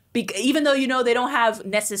sometimes? Even though they don't have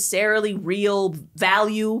necessarily real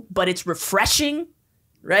value, but it's refreshing,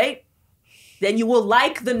 right? Then you will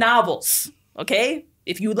like the novels, okay?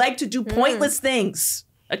 If you like to do pointless things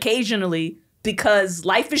occasionally because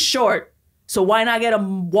life is short, so why not get a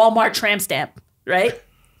Walmart tramp stamp, right?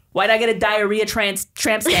 Why not get a diarrhea tramp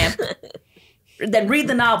stamp? Then read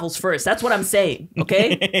the novels first. That's what I'm saying,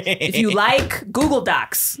 okay? If you like Google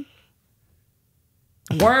Docs,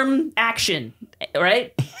 worm action,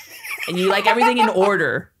 right? And you like everything in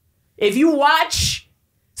order. If you watch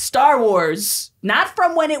Star Wars, not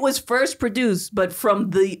from when it was first produced, but from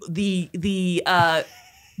the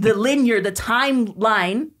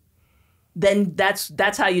timeline, then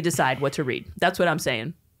that's how you decide what to read. That's what I'm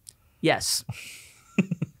saying. Yes.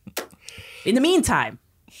 In the meantime,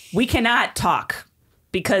 we cannot talk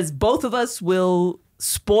because both of us will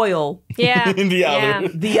spoil the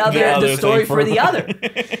story for the other.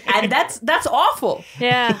 And that's awful.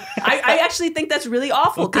 Yeah. I actually think that's really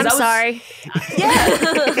awful. I'm sorry.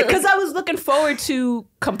 Yeah. Because I was looking forward to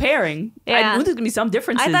comparing. Yeah. I knew there's going to be some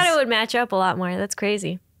differences. I thought it would match up a lot more. That's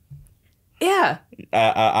crazy. Yeah.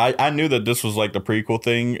 I knew that this was like the prequel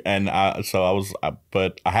thing. And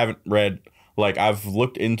but I haven't read, like I've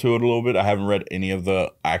looked into it a little bit. I haven't read any of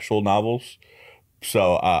the actual novels.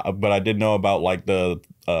 So, but I did know about like the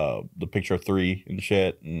picture 3 and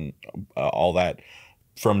shit and all that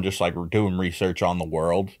from just like doing research on the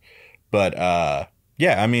world. But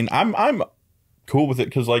yeah, I mean, I'm cool with it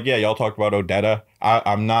because like y'all talked about Odetta.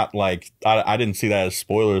 I'm not like I didn't see that as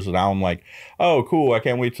spoilers, and now I'm like, oh, cool. I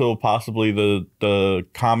can't wait till possibly the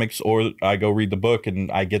comics or I go read the book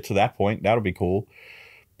and I get to that point. That'll be cool.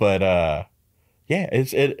 But yeah,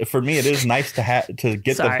 it for me it is nice to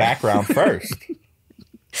get the background first.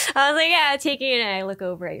 I was like, yeah, taking it, and I look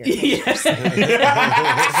over at your face.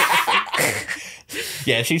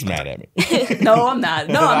 Yeah, she's mad at me. No, I'm not.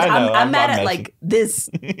 No, I'm mad at like this.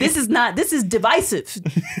 This is divisive.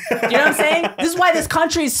 You know what I'm saying? This is why this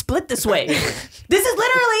country is split this way. This is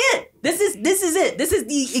literally it. This is it. This is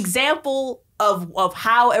the example of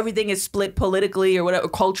how everything is split politically or whatever,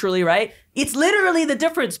 culturally, right? It's literally the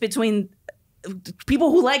difference between people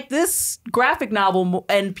who like this graphic novel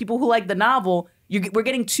and people who like the novel. We're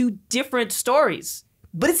getting two different stories,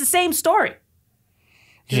 but it's the same story.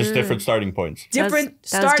 Just different starting points. Different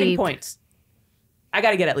starting points. I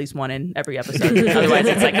got to get at least one in every episode. Otherwise,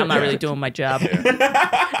 it's like I'm not really doing my job.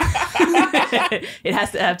 It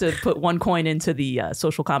has to have to put one coin into the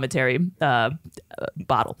social commentary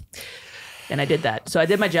bottle. And I did that. So I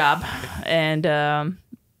did my job, and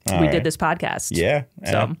we did this podcast. Yeah.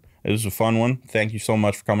 So it was a fun one. Thank you so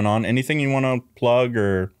much for coming on. Anything you want to plug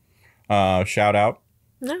or shout out?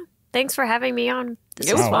 No. Thanks for having me on.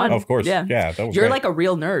 It was fun. Of course. Yeah. That was You're great. like a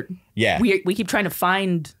real nerd. Yeah. We keep trying to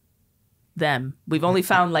find them. We've only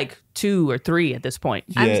found like 2 or 3 at this point.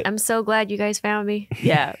 Yeah. I'm so glad you guys found me.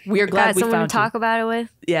 Yeah. We're glad Got we someone found to talk about it with.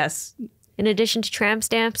 Yes. in addition to tramp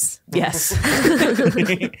stamps. Yes.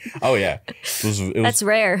 Oh yeah, That's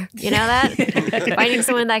rare. You know that? Finding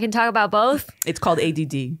someone that can talk about both. It's called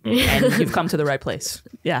ADD, and you've come to the right place.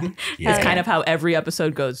 Yeah. It's kind of how every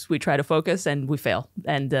episode goes. We try to focus and we fail,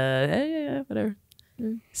 and whatever.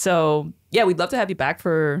 So yeah, we'd love to have you back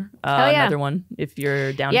for another one if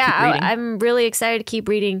you're down to keep reading. I'm really excited to keep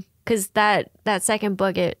reading because that second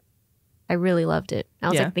book, I really loved it. I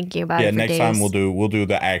was like thinking about it for next days. time we'll do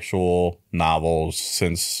the actual novels,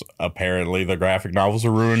 since apparently the graphic novels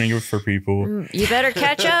are ruining it for people. You better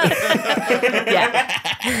catch up. Yeah.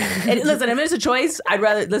 And listen, if it's a choice,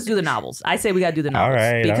 let's do the novels. I say we got to do the novels. All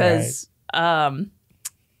right, because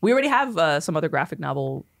we already have some other graphic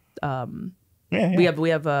novel. We have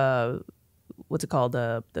what's it called?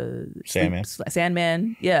 The Sandman.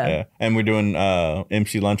 Sandman. Yeah. And we're doing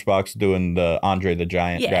MC Lunchbox doing the Andre the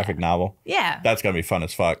Giant graphic novel. Yeah. That's gonna be fun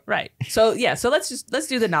as fuck. Right. So let's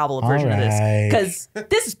do the novel version of this, because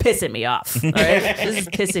this is pissing me off. All right. This is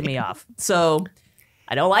pissing me off. So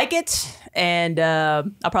I don't like it, and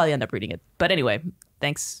I'll probably end up reading it. But anyway,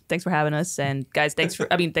 thanks for having us, and guys, thanks for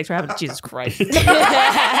having Jesus Christ.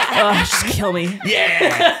 Just kill me.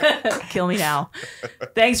 Yeah. Kill me now.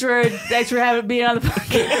 Thanks for being on the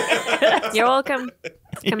podcast. You're welcome.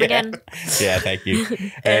 Come again. Yeah, thank you.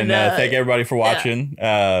 And thank everybody for watching.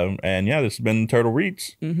 And this has been Turtle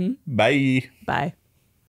Reads. Mm-hmm. Bye. Bye.